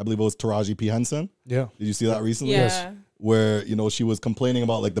like, I believe it was Taraji P. Henson. Yeah. Did you see that recently? Yeah. Yes. Where, you know, she was complaining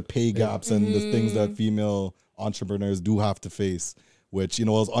about like the pay gaps and the things that female entrepreneurs do have to face, which, you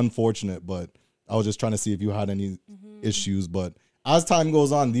know, was unfortunate, but I was just trying to see if you had any issues. But as time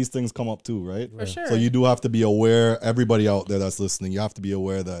goes on, these things come up too, right? For sure. So you do have to be aware, everybody out there that's listening, you have to be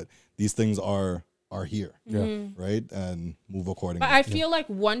aware that these things are here, right? And move accordingly. But I feel like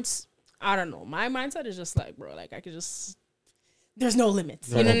once, I don't know, my mindset is just like, bro, like I could just, there's no limits.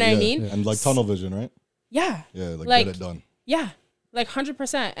 You know what I mean? And like tunnel vision, right? Yeah. Yeah, like get it done. Yeah, like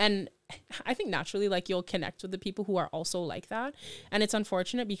 100%. And I think naturally, like, you'll connect with the people who are also like that. And it's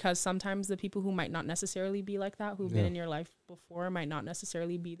unfortunate because sometimes the people who might not necessarily be like that, who've been in your life before, might not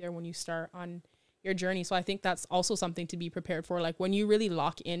necessarily be there when you start on your journey. So I think that's also something to be prepared for. Like, when you really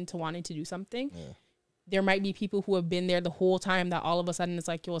lock into wanting to do something, there might be people who have been there the whole time that all of a sudden it's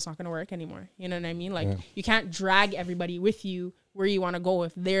like, yo, it's not going to work anymore. You know what I mean? Like, you can't drag everybody with you where you want to go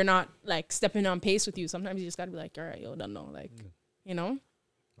if they're not like stepping on pace with you. Sometimes you just got to be like, all right, yo, don't know. Like, you know?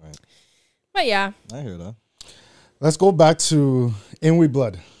 Right. But yeah. I hear that. Let's go back to In We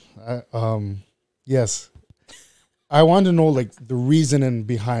Blood. Yes. I want to know like the reasoning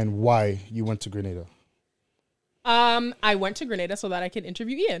behind why you went to Grenada. I went to Grenada so that I could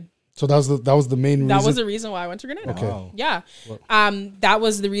interview Ian. So that was the main reason? That was the reason why I went to Grenada. Okay. Wow. Yeah. That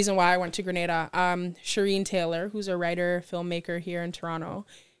was the reason why I went to Grenada. Shireen Taylor, who's a writer, filmmaker here in Toronto,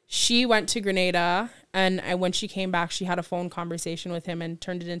 she went to Grenada, and when she came back, she had a phone conversation with him and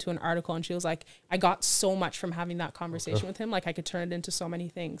turned it into an article. And she was like, I got so much from having that conversation with him. Like, I could turn it into so many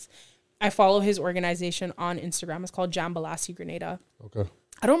things. I follow his organization on Instagram. It's called Jambalasi Grenada. Okay.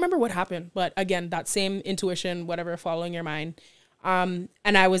 I don't remember what happened, but again, that same intuition, whatever, following your mind. And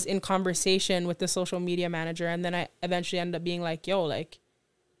I was in conversation with the social media manager, and then I eventually ended up being like, yo, like,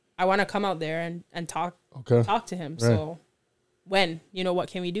 I want to come out there and talk to him. Right. So when, what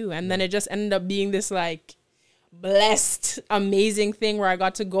can we do? And then it just ended up being this like blessed, amazing thing where I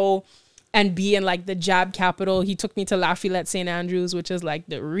got to go and be in like the jab capital. He took me to Lafayette St. Andrews, which is like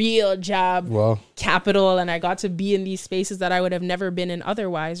the real jab capital. And I got to be in these spaces that I would have never been in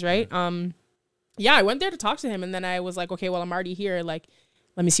otherwise. Right. Yeah, I went there to talk to him, and then I was like, okay, well, I'm already here. Like,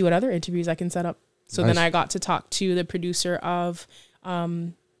 let me see what other interviews I can set up. So then I got to talk to the producer of,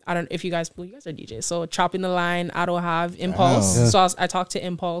 I don't know if you guys are DJs. So Chopping the Line, I Don't Have, Impulse. Yeah. So I talked to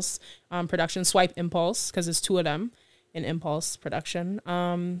Impulse production, Swipe Impulse, because there's two of them in Impulse production.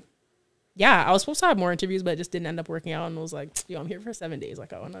 Yeah, I was supposed to have more interviews, but it just didn't end up working out. And I was like, yo, I'm here for 7 days.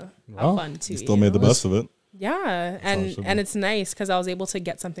 Like, I want to have fun too. You still made the best of it. Yeah, and it's nice because I was able to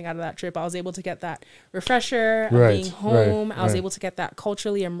get something out of that trip. I was able to get that refresher of being home. I was able to get that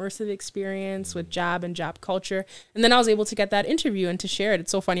culturally immersive experience with jab and jab culture. And then I was able to get that interview and to share it.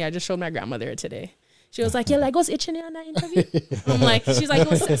 It's so funny. I just showed my grandmother it today. She was like, your leg was itching you on that interview? I'm like, she's like,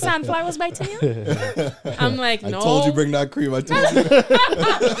 was sandfly was biting you? I'm like, no. I told you bring that cream. I told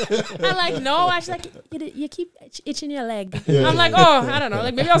you. I'm like, no. She's like, you keep itching your leg. I'm like, oh, I don't know.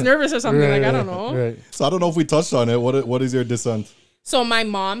 Like, maybe I was nervous or something. Like, I don't know. So I don't know if we touched on it. What is your descent? So my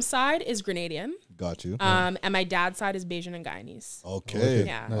mom's side is Grenadian. Got you. And my dad's side is Bajan and Guyanese. Okay.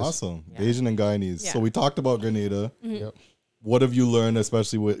 Yeah. Nice. Awesome. Yeah. Bajan and Guyanese. Yeah. So we talked about Grenada. Mm-hmm. Yep. What have you learned,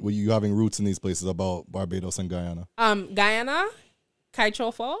 especially with you having roots in these places, about Barbados and Guyana? Guyana,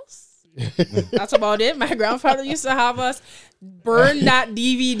 Kaicho Falls. That's about it. My grandfather used to have us burn that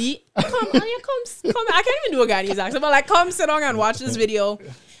DVD. Come. I can't even do a Guyanese accent, but like, come sit down and watch this video.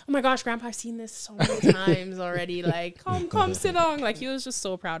 Oh my gosh, Grandpa, I've seen this so many times already. Like, come sit down. Like, he was just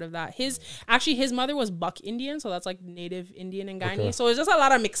so proud of that. His mother was Buck Indian, so that's like native Indian and Guyanese. Okay. So it's just a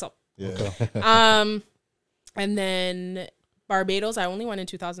lot of mix up. Yeah. Okay. And then Barbados, I only went in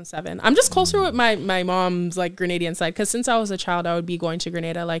 2007. I'm just closer with my mom's like Grenadian side, because since I was a child, I would be going to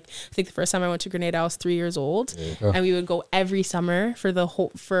Grenada. Like, I think the first time I went to Grenada, I was 3 years old, and we would go every summer for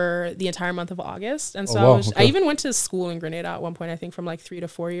the entire month of August. And so I even went to school in Grenada at one point. I think from like 3 to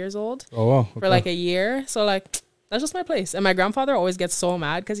 4 years old. Oh wow! Okay. For like a year. So like, that's just my place. And my grandfather always gets so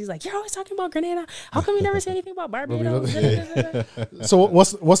mad because he's like, you're always talking about Grenada. How come you never say anything about Barbados? So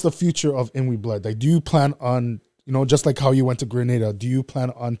what's the future of Inwi Blood? Like, do you plan on, just like how you went to Grenada, do you plan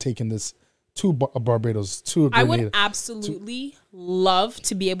on taking this to Barbados, to Grenada? I would absolutely love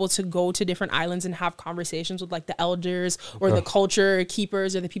to be able to go to different islands and have conversations with like the elders or the culture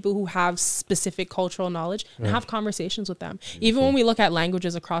keepers or the people who have specific cultural knowledge and have conversations with them. Even when we look at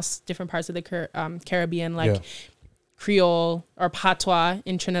languages across different parts of the Caribbean, like Creole or Patois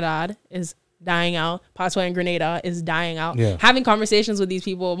in Trinidad is dying out. Patois in Grenada is dying out. Yeah. Having conversations with these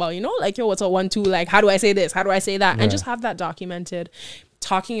people about, like, yo, what's a 1, 2, like, how do I say this? How do I say that? And just have that documented.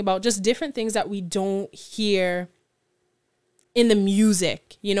 Talking about just different things that we don't hear in the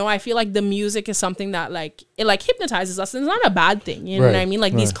music. I feel like the music is something that it hypnotizes us, and it's not a bad thing. You know what I mean?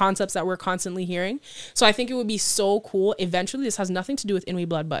 Like these concepts that we're constantly hearing. So I think it would be so cool. Eventually, this has nothing to do with Inwi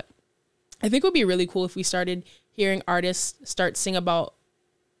Blood, but I think it would be really cool if we started hearing artists start sing about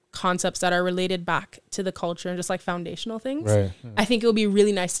concepts that are related back to the culture and just like foundational things. Right. Yeah. I think it would be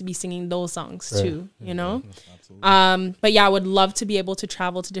really nice to be singing those songs too, But yeah, I would love to be able to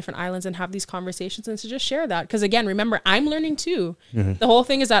travel to different islands and have these conversations and to just share that. Because again, remember, I'm learning too. Mm-hmm. The whole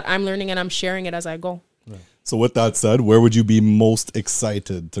thing is that I'm learning and I'm sharing it as I go. Right. So with that said, where would you be most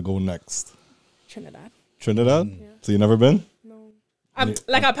excited to go next? Trinidad? Yeah. So you never been? No.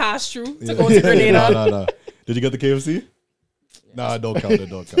 I passed through to go to Grenada. No. Did you get the KFC? Nah, don't count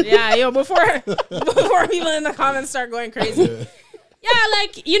it. Yeah, before people in the comments start going crazy. Yeah,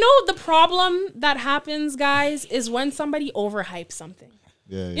 the problem that happens, guys, is when somebody overhypes something.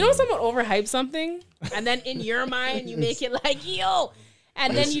 Yeah. When someone overhypes something, and then in your mind you make it like, yo,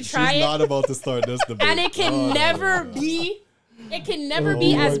 and then you try She's it. Not about to start this debate. And it can never be It can never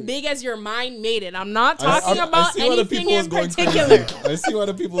be as big as your mind made it. I'm not talking about anything in particular. I see why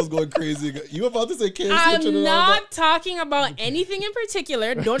the people is going crazy. You about to say kids? I'm not talking about anything in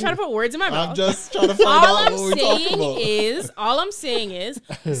particular. Don't try to put words in my mouth. I'm just trying to find out what we're talking about. All I'm saying is,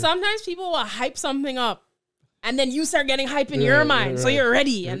 sometimes people will hype something up. And then you start getting hype in your mind. So you're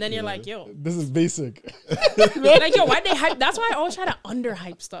ready. And then you're like, yo. This is basic. Like, yo, why'd they hype? That's why I always try to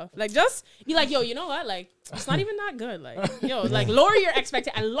underhype stuff. Like, just be like, yo, you know what? Like, it's not even that good. Like, yo, like, lower your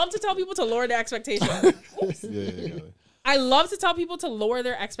expectations. I love to tell people to lower their expectations. I love to tell people to lower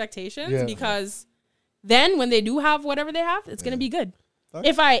their expectations because then when they do have whatever they have, it's going to be good.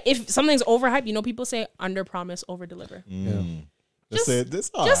 If something's overhyped, you know, people say under promise, over deliver. Just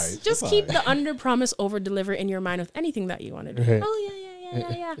keep the under promise, over deliver in your mind with anything that you want to do. Right.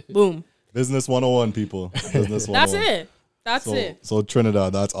 Oh yeah. Boom. Business 101, people. Business 101. That's it. So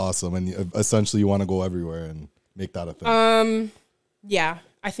Trinidad, that's awesome, and essentially you want to go everywhere and make that a thing. Yeah,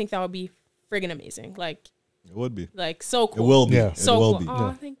 I think that would be friggin' amazing. Like it would be. Like so cool. It will be. Yeah. So cool. Be.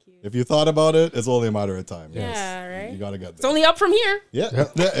 Oh, thank you. If you thought about it, it's only a matter of time. Yes. Yeah, right. You gotta get there. It's only up from here. Yeah.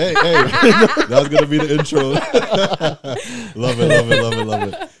 Hey. That's gonna be the intro. Love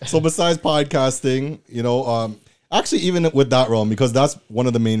it. So besides podcasting, you know, actually even with that realm, because that's one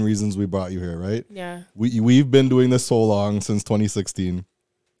of the main reasons we brought you here, right? Yeah. We've been doing this so long, since 2016,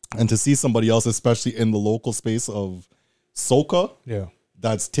 and to see somebody else, especially in the local space of soca,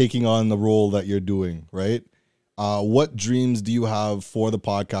 that's taking on the role that you're doing, right? What dreams do you have for the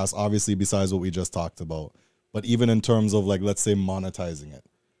podcast? Obviously, besides what we just talked about, but even in terms of, like, let's say monetizing it.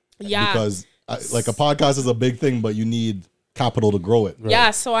 Yeah. Because like a podcast is a big thing, but you need capital to grow it. Right? Yeah.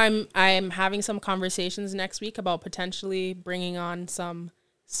 So I'm having some conversations next week about potentially bringing on some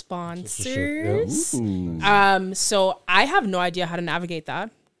sponsors. So I have no idea how to navigate that.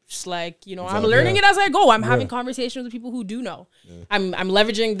 Just like, you know, I'm learning it as I go. I'm having conversations with people who do know. I'm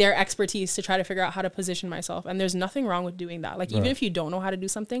leveraging their expertise to try to figure out how to position myself. And there's nothing wrong with doing that. Like, even if you don't know how to do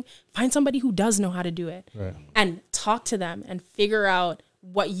something, find somebody who does know how to do it and talk to them and figure out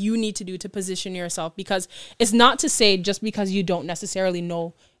what you need to do to position yourself. Because it's not to say just because you don't necessarily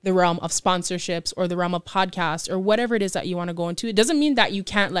know the realm of sponsorships or the realm of podcasts or whatever it is that you want to go into, it doesn't mean that you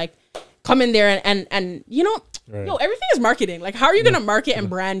can't, like, come in there and you know, yo, everything is marketing. Like, how are you going to market and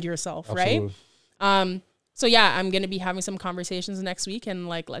brand yourself, right? So yeah, I'm going to be having some conversations next week, and,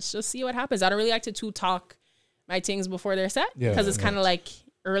 like, let's just see what happens. I don't really like to talk my things before they're set because it's kind of like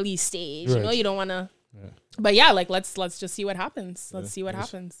early stage, you know, you don't want to, but yeah, like, let's just see what happens. Let's see what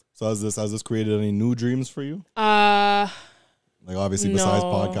happens. So has this created any new dreams for you? Like, obviously, besides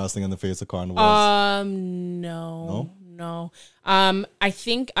podcasting in the face of carnivals? No. I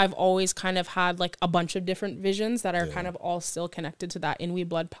think I've always kind of had, like, a bunch of different visions that are kind of all still connected to that In We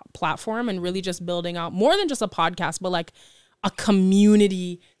Blood platform, and really just building out more than just a podcast, but, like, a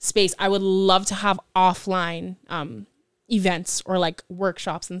community space. I would love to have offline events or, like,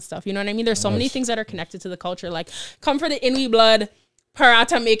 workshops and stuff. You know what I mean? There's so many things that are connected to the culture. Like, come for the In We Blood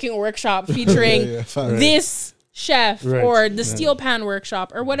paratha making workshop featuring this chef or the steel pan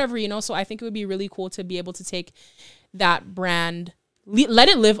workshop or whatever, you know? So I think it would be really cool to be able to take that brand, let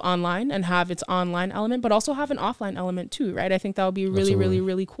it live online and have its online element, but also have an offline element too, right? I think that would be really,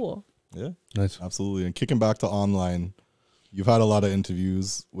 really cool. Yeah, nice. Absolutely. And kicking back to online, you've had a lot of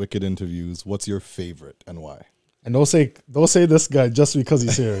interviews, wicked interviews. What's your favorite and why? And don't say this guy just because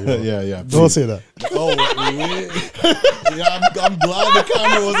he's here. You know? Yeah. Don't say that. Oh, I'm glad the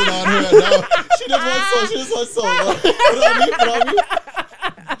camera wasn't on her now. She just went so. Put on me.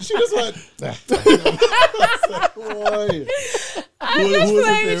 She just went. I'm just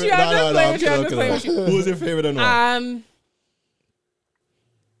playing with you. Who was your favorite and why?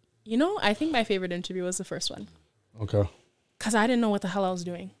 You know, I think my favorite interview was the first one. Okay. Because I didn't know what the hell I was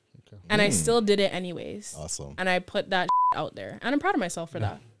doing. And I still did it anyways. Awesome. And I put that out there. And I'm proud of myself for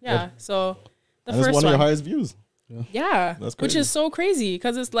that. Yeah. So the first one. One of your highest views. Yeah. That's crazy. Which is so crazy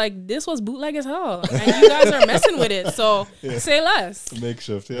because it's like, this was bootleg as hell. And you guys are messing with it. So say less.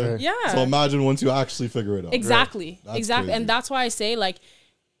 Makeshift. Yeah. Yeah. So imagine once you actually figure it out. Exactly. Right. Exactly. Crazy. And that's why I say, like,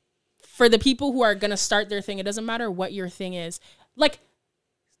 for the people who are going to start their thing, it doesn't matter what your thing is. Like,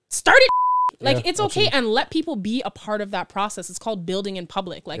 start it. Like, it's okay, and let people be a part of that process. It's called building in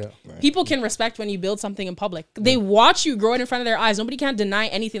public. Like, people can respect when you build something in public. They watch you grow it in front of their eyes. Nobody can deny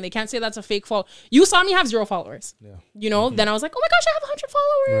anything. They can't say that's a fake follow. You saw me have 0 followers. You know? Then I was like, oh my gosh, I have 100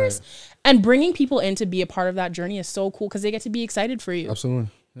 followers. And bringing people in to be a part of that journey is so cool because they get to be excited for you.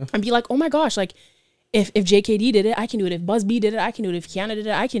 Absolutely. And be like, oh my gosh, like, if JKD did it, I can do it. If BuzzB did it, I can do it. If Keyanna did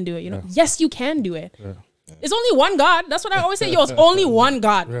it, I can do it. You know? Yes, you can do it. It's only one God. That's what I always say. Yo, it's only one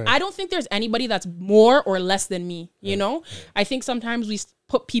God. Right. I don't think there's anybody that's more or less than me, you know? I think sometimes we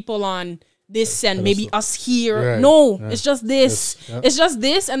put people on this and maybe us here. Right. No, it's just this. Yes. It's just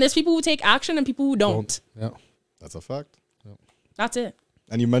this. And there's people who take action and people who don't. Yeah. That's a fact. That's it.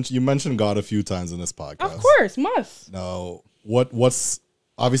 And you mentioned God a few times in this podcast. Of course, must. Now, what's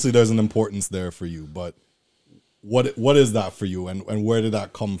obviously there's an importance there for you, but what is that for you, and where did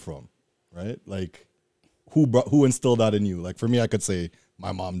that come from? Right? Like, who instilled that in you? Like, for me, I could say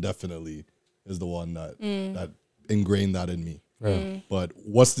my mom definitely is the one that ingrained that in me. Right. But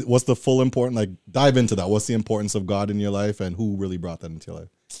what's the full importance? Like, dive into that. What's the importance of God in your life, and who really brought that into your life?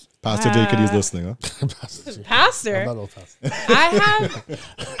 Pastor J. He's listening, huh? Pastor. I'm not old pastor.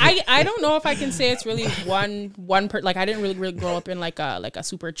 I don't know if I can say it's really one like I didn't really grow up in like a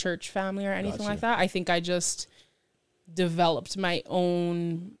super church family or anything like that. I think I just developed my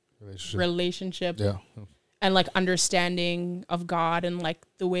own relationship and like understanding of God and like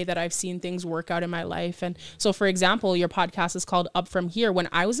the way that I've seen things work out in my life. And so, for example, your podcast is called Up From Here. When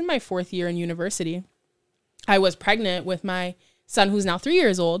I was in my 4th year in university, I was pregnant with my son, who's now 3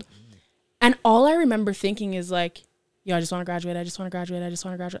 years old. And all I remember thinking is like, yo, I just want to graduate. I just want to graduate. I just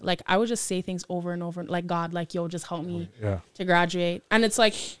want to graduate. Like, I would just say things over and over, like, God, like, yo, just help me to graduate. And it's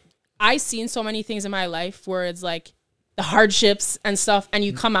like, I've seen so many things in my life where it's like the hardships and stuff, and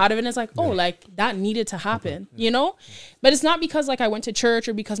you come out of it and it's like, oh, like that needed to happen, you know? But it's not because like I went to church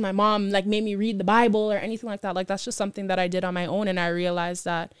or because my mom like made me read the Bible or anything like that. Like, that's just something that I did on my own. And I realized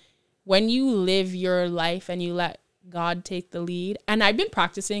that when you live your life and you let God take the lead. And I've been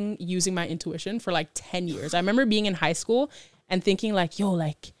practicing using my intuition for like 10 years. I remember being in high school and thinking like, yo,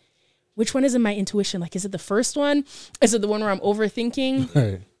 like, which one is in my intuition? Like, is it the first one? Is it the one where I'm overthinking?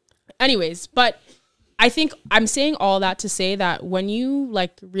 Right. Anyways, but I think I'm saying all that to say that when you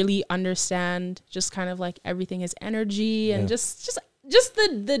like really understand just kind of like everything is energy and just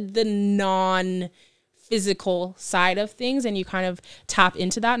the non physical side of things, and you kind of tap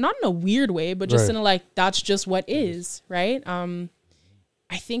into that, not in a weird way, but just in a like, that's just what is, right?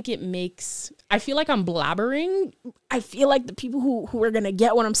 I think it makes, I feel like I'm blabbering. I feel like the people who are going to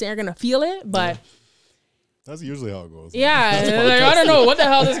get what I'm saying are going to feel it, but that's usually how it goes. Yeah. Like, I don't know what the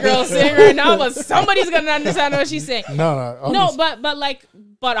hell this girl's saying right now, but somebody's going to understand what she's saying.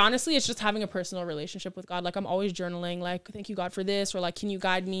 But honestly, it's just having a personal relationship with God. Like, I'm always journaling, like, thank you, God, for this, or like, can you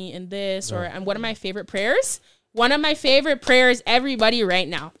guide me in this? Or, and one of my favorite prayers, everybody right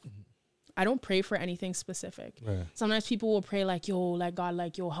now, I don't pray for anything specific. Right. Sometimes people will pray like, yo, like God,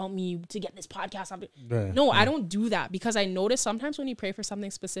 like, yo, help me to get this podcast. No, I don't do that, because I notice sometimes when you pray for something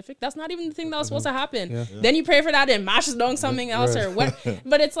specific, that's not even the thing that was supposed to happen. Then you pray for that and Mash is doing something else or what.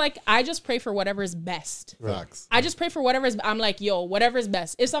 But it's like, I just pray for whatever is best. Facts. I just pray for whatever is, I'm like, yo, whatever is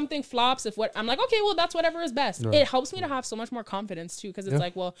best. If something flops, I'm like, okay, well, that's whatever is best. It helps me to have so much more confidence too, because it's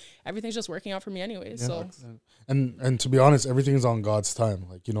like, well, everything's just working out for me anyway. So. And to be honest, everything is on God's time.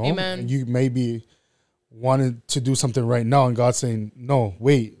 Like, you know, Amen. You maybe wanted to do something right now, and God's saying, no,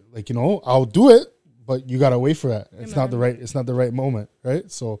 wait, like, you know, I'll do it, but you gotta wait for that. It's not the right moment, right?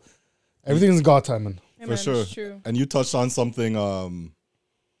 So everything is God timing. For sure. True. And you touched on something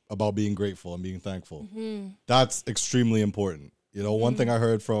about being grateful and being thankful. That's extremely important. You know, one thing I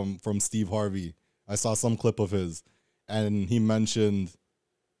heard from Steve Harvey, I saw some clip of his, and he mentioned,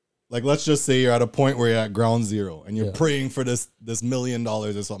 like, let's just say you're at a point where you're at ground zero and you're praying for this $1 million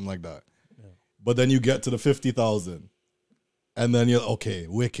or something like that. But then you get to the 50,000 and then you're okay,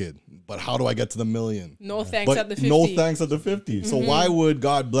 wicked. But how do I get to the million? No thanks at the 50. No thanks at the 50. So why would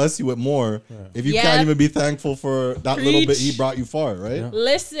God bless you with more if you can't even be thankful for that little bit he brought you far, right?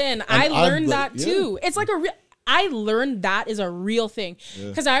 Listen, I learned that too. It's like I learned that is a real thing.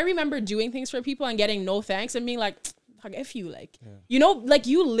 Because I remember doing things for people and getting no thanks and being like, if you like, you know, like,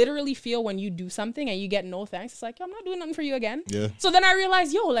 you literally feel when you do something and you get no thanks, it's like, I'm not doing nothing for you again. So then I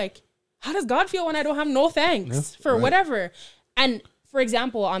realized, yo, like, how does God feel when I don't have no thanks for whatever? And for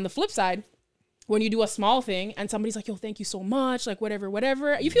example, on the flip side, when you do a small thing and somebody's like, yo, thank you so much, like, whatever,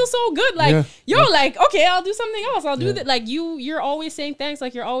 you feel so good. Like, like, okay, I'll do something else. I'll do that. Like, you're always saying thanks.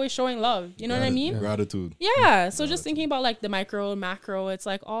 Like, you're always showing love. You know what I mean? Gratitude. Yeah. So just thinking about like the micro, macro, it's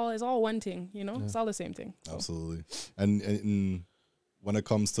like it's all one thing, you know, it's all the same thing. So. Absolutely. And when it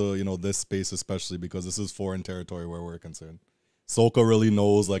comes to, you know, this space, especially because this is foreign territory where we're concerned, soca really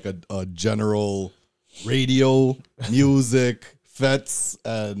knows like a general radio, music, fets,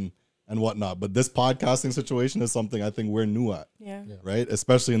 and whatnot. But this podcasting situation is something I think we're new at, right?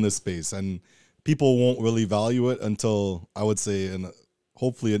 Especially in this space. And people won't really value it until, I would say,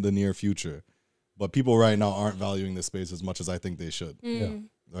 hopefully in the near future. But people right now aren't valuing this space as much as I think they should. You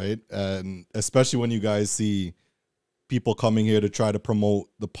right? And especially when you guys see people coming here to try to promote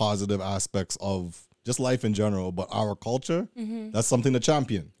the positive aspects of just life in general, but our culture, that's something to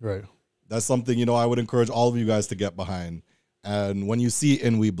champion. Right. That's something, you know, I would encourage all of you guys to get behind. And when you see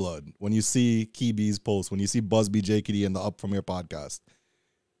In We Blood, when you see Kibi's post, when you see BuzzB JKD and the Up From Here podcast,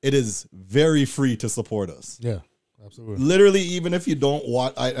 it is very free to support us. Yeah, absolutely. Literally, even if you don't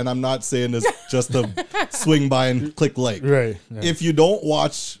watch, and I'm not saying this just to swing by and click like. Right. Yeah. If you don't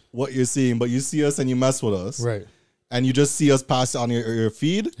watch what you're seeing, but you see us and you mess with us, right, and you just see us pass on your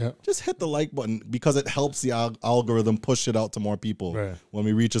feed, yeah, just hit the like button because it helps the algorithm push it out to more people when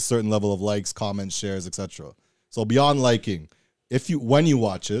we reach a certain level of likes, comments, shares, etc. So beyond liking, when you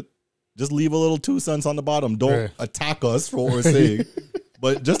watch it, just leave a little 2 cents on the bottom. Don't attack us for what we're saying,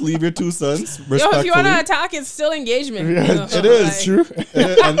 but just leave your 2 cents respectfully. Yo, if you want to attack, it's still engagement. Yeah, you know? It is true,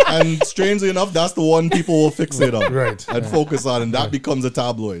 and strangely enough, that's the one people will fixate on, and focus on, and that becomes a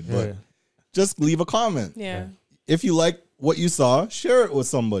tabloid. But just leave a comment. Yeah. If you like what you saw, share it with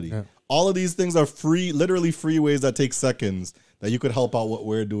somebody. Yeah. All of these things are free, literally free ways that take seconds that you could help out what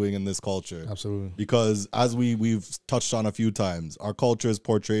we're doing in this culture. Absolutely. Because as we've touched on a few times, our culture is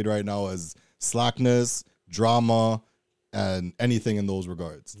portrayed right now as slackness, drama, and anything in those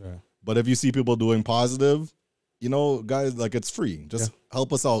regards. Yeah. But if you see people doing positive, you know, guys, like, it's free. Just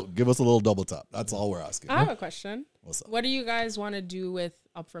help us out. Give us a little double tap. That's all we're asking. I have a question. What's up? What do you guys want to do with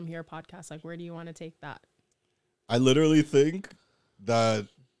Up From Here podcast? Like, where do you want to take that? I literally think that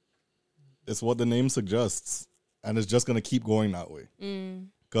it's what the name suggests, and it's just going to keep going that way.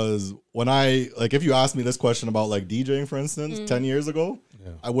 Because when if you asked me this question about like DJing, for instance, 10 years ago,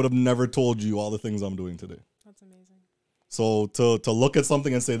 I would have never told you all the things I'm doing today. That's amazing. So to look at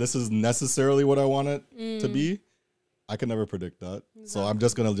something and say, this is necessarily what I want it to be, I can never predict that. Exactly. So I'm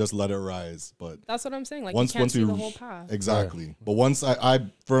just going to let it rise. But that's what I'm saying. Like, once you can't see the whole path. Exactly. Right. But once I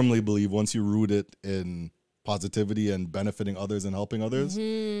firmly believe once you root it in positivity and benefiting others and helping others,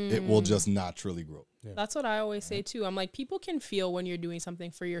 it will just naturally grow. Yeah. That's what I always say too. I'm like, people can feel when you're doing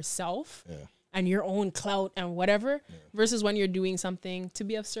something for yourself and your own clout and whatever versus when you're doing something to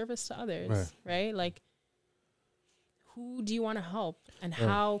be of service to others, right? Like, who do you want to help and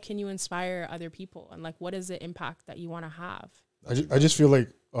how can you inspire other people? And like, what is the impact that you want to have? I just feel like,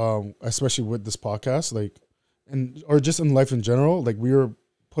 especially with this podcast, like, or just in life in general, like, we were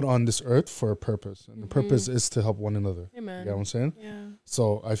put on this earth for a purpose, and the purpose is to help one another. Amen. You know what I'm saying? Yeah.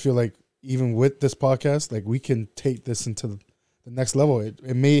 So I feel like even with this podcast, like, we can take this into the next level.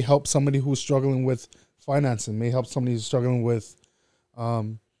 It may help somebody who's struggling with financing, may help somebody who's struggling with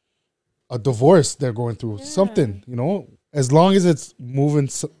a divorce they're going through, something, you know, as long as it's moving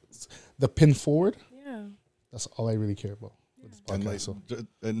the pin forward. Yeah. That's all I really care about. With this podcast.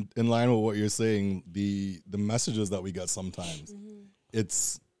 And in line with what you're saying, the messages that we get sometimes,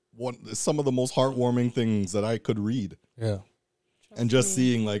 it's some of the most heartwarming things that I could read. Yeah. And just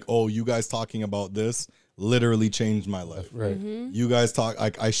seeing like, oh, you guys talking about this literally changed my life. Right. You guys talk,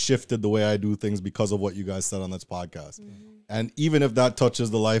 like, I shifted the way I do things because of what you guys said on this podcast. And even if that touches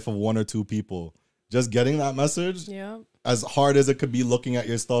the life of 1 or 2 people, just getting that message, as hard as it could be looking at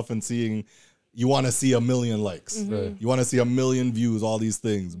your stuff and seeing, you want to see 1 million likes. You want to see 1 million views, all these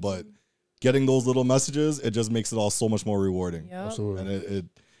things. But getting those little messages, it just makes it all so much more rewarding. Absolutely. And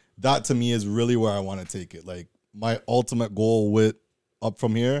that to me is really where I want to take it. Like, my ultimate goal with Up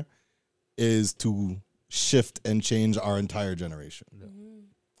From Here is to shift and change our entire generation.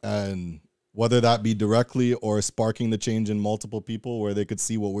 And whether that be directly or sparking the change in multiple people where they could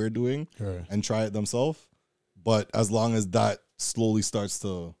see what we're doing and try it themselves. But as long as that slowly starts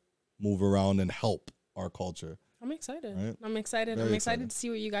to move around and help our culture. I'm excited. Right? I'm excited. I'm excited to see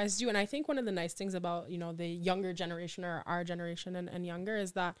what you guys do. And I think one of the nice things about, you know, the younger generation or our generation and younger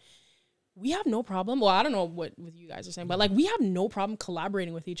is that we have no problem. Well, I don't know what you guys are saying, but like, we have no problem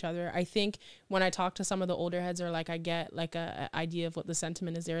collaborating with each other. I think when I talk to some of the older heads, or like, I get like a idea of what the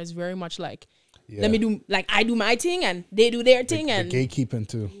sentiment is there, is very much like, let me do, like, I do my thing and they do their thing. And the gatekeeping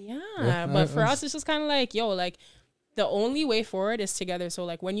too. Yeah. But for us, it's just kind of like, yo, like, the only way forward is together. So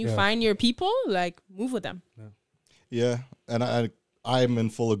like, when you find your people, like, move with them. Yeah. And I'm in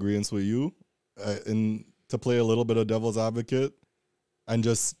full agreement with you. And to play a little bit of devil's advocate, and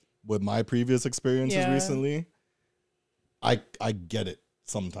just with my previous experiences recently, I get it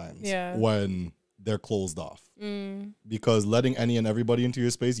sometimes when they're closed off. Because letting any and everybody into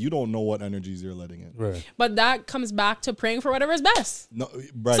your space, you don't know what energies you're letting in. Right. But that comes back to praying for whatever is best. No,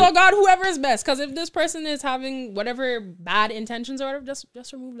 right. So God, whoever is best. Because if this person is having whatever bad intentions or whatever,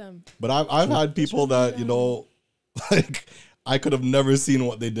 just remove them. But I've had people that, you know, like, I could have never seen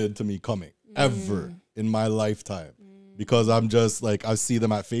what they did to me coming ever in my lifetime. because I'm just like, I see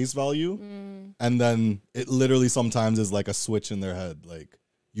them at face value. And then it literally sometimes is like a switch in their head. Like,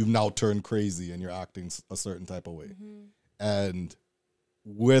 you've now turned crazy and you're acting a certain type of way. And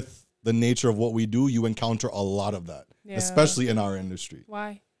with the nature of what we do, you encounter a lot of that, especially in our industry.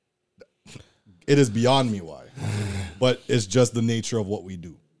 Why? It is beyond me why, but it's just the nature of what we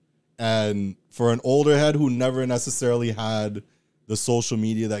do. And for an older head who never necessarily had the social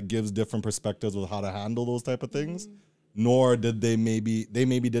media that gives different perspectives of how to handle those type of things, nor did they maybe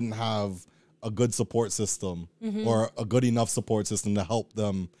didn't have a good support system or a good enough support system to help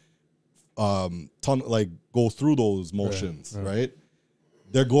them go through those motions, right?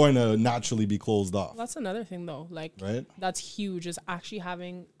 They're going to naturally be closed off. That's another thing though. Like, that's huge, is actually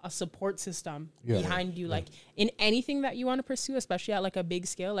having a support system behind you. Like, in anything that you want to pursue, especially at like a big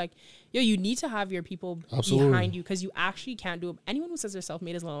scale, like, you need to have your people behind you, because you actually can't do it. Anyone who says they're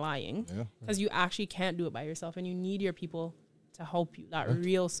self-made is lying, because you actually can't do it by yourself, and you need your people to help you, that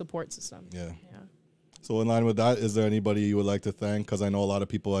real support system. So in line with that, is there anybody you would like to thank? Because I know a lot of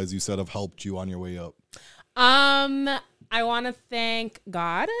people, as you said, have helped you on your way up. I want to thank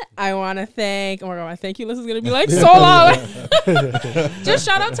God. I want to thank, oh my God, thank you. This is going to be like so long. Just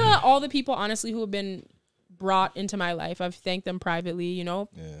shout out to all the people, honestly, who have been brought into my life. I've thanked them privately, you know?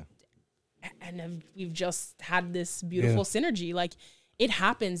 And we've just had this beautiful synergy. Like, it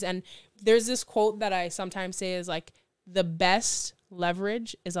happens. And there's this quote that I sometimes say is like, the best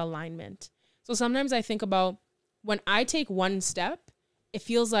leverage is alignment. So sometimes I think about, when I take one step, it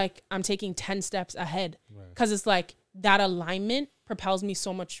feels like I'm taking 10 steps ahead, because it's like that alignment propels me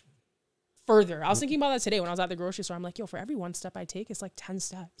so much further. I was thinking about that today when I was at the grocery store. I'm like, for every one step I take, it's like 10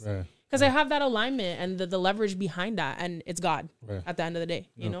 steps, because I have that alignment and the leverage behind that, and it's God at the end of the day,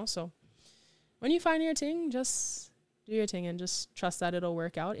 you know? So when you find your thing, just do your thing and just trust that it'll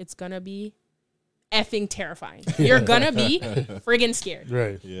work out. It's going to be effing terrifying. You're going to be friggin' scared.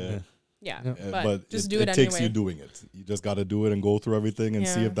 But just do it anyway. It takes you doing it. You just got to do it and go through everything and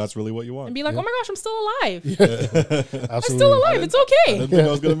see if that's really what you want. And be like, oh my gosh, I'm still alive. I'm still alive. It's okay. I didn't think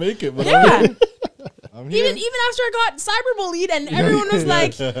I was going to make it, but I'm here. Even after I got cyberbullied and everyone was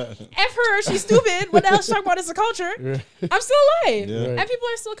like, F her, she's stupid. What the hell she's talking about is a culture. I'm still alive. And people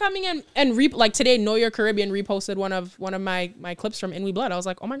are still coming in and like today, Know Your Caribbean reposted one of my clips from In We Blood. I was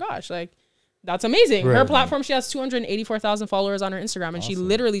like, oh my gosh, like, that's amazing. Her platform, she has 284,000 followers on her Instagram, and she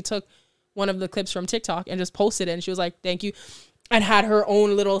literally took one of the clips from TikTok and just posted it, and she was like, thank you, and had her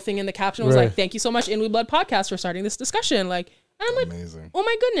own little thing in the caption. It was like, thank you so much, In We Blood podcast, for starting this discussion. Like, and I'm like, oh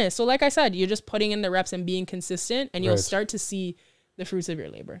my goodness. So like I said, you're just putting in the reps and being consistent, and you'll start to see the fruits of your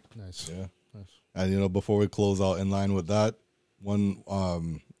labor. Nice. And, you know, before we close out, in line with that, one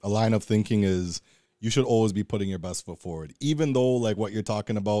a line of thinking is, you should always be putting your best foot forward, even though, like what you're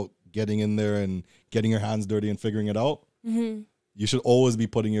talking about, getting in there and getting your hands dirty and figuring it out. You should always be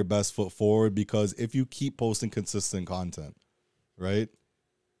putting your best foot forward, because if you keep posting consistent content, right?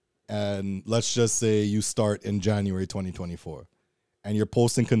 And let's just say you start in January 2024 and you're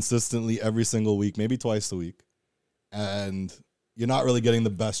posting consistently every single week, maybe twice a week, and you're not really getting the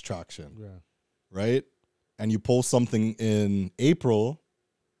best traction, right? And you post something in April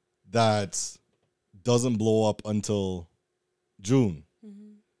that doesn't blow up until June.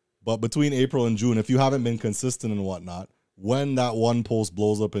 But between April and June, if you haven't been consistent and whatnot, when that one post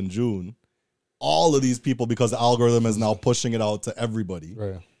blows up in June, all of these people, because the algorithm is now pushing it out to everybody,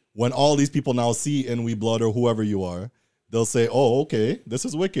 when all these people now see In We Blood or whoever you are, they'll say, oh, okay, this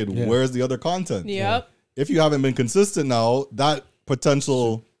is wicked. Where's the other content? If you haven't been consistent now, that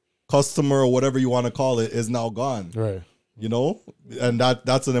potential customer or whatever you want to call it is now gone. You know? And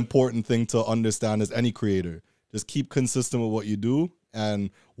that's an important thing to understand as any creator. Just keep consistent with what you do, and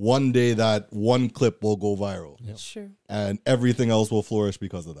one day that one clip will go viral. And everything else will flourish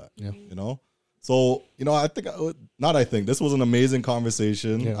because of that. You know? So, you know, this was an amazing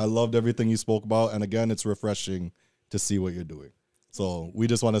conversation. I loved everything you spoke about. And again, it's refreshing to see what you're doing. So we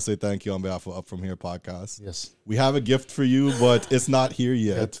just want to say thank you on behalf of Up From Here podcast. We have a gift for you, but it's not here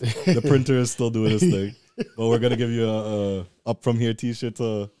yet. The printer is still doing its thing. But we're going to give you a Up From Here t-shirt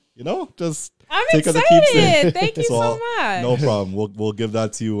to, you know, just I'm take excited. Thank you so much. No problem. We'll give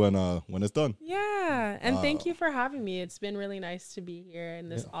that to you when it's done. And thank you for having me. It's been really nice to be here in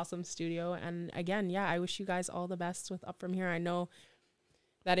this awesome studio. And again, I wish you guys all the best with Up From Here. I know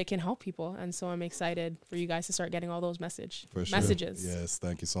that it can help people, and so I'm excited for you guys to start getting all those messages. Yes,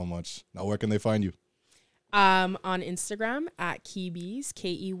 thank you so much. Now, where can they find you? On Instagram at Keybees,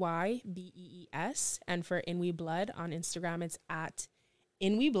 KEYBEES, and for In We Blood on Instagram, it's at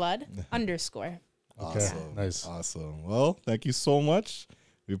InWeBlood _. Awesome. Nice. Awesome. Well, thank you so much.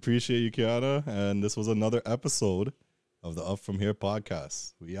 We appreciate you, Keyanna. And this was another episode of the Up From Here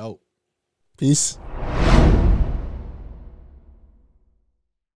podcast. We out. Peace.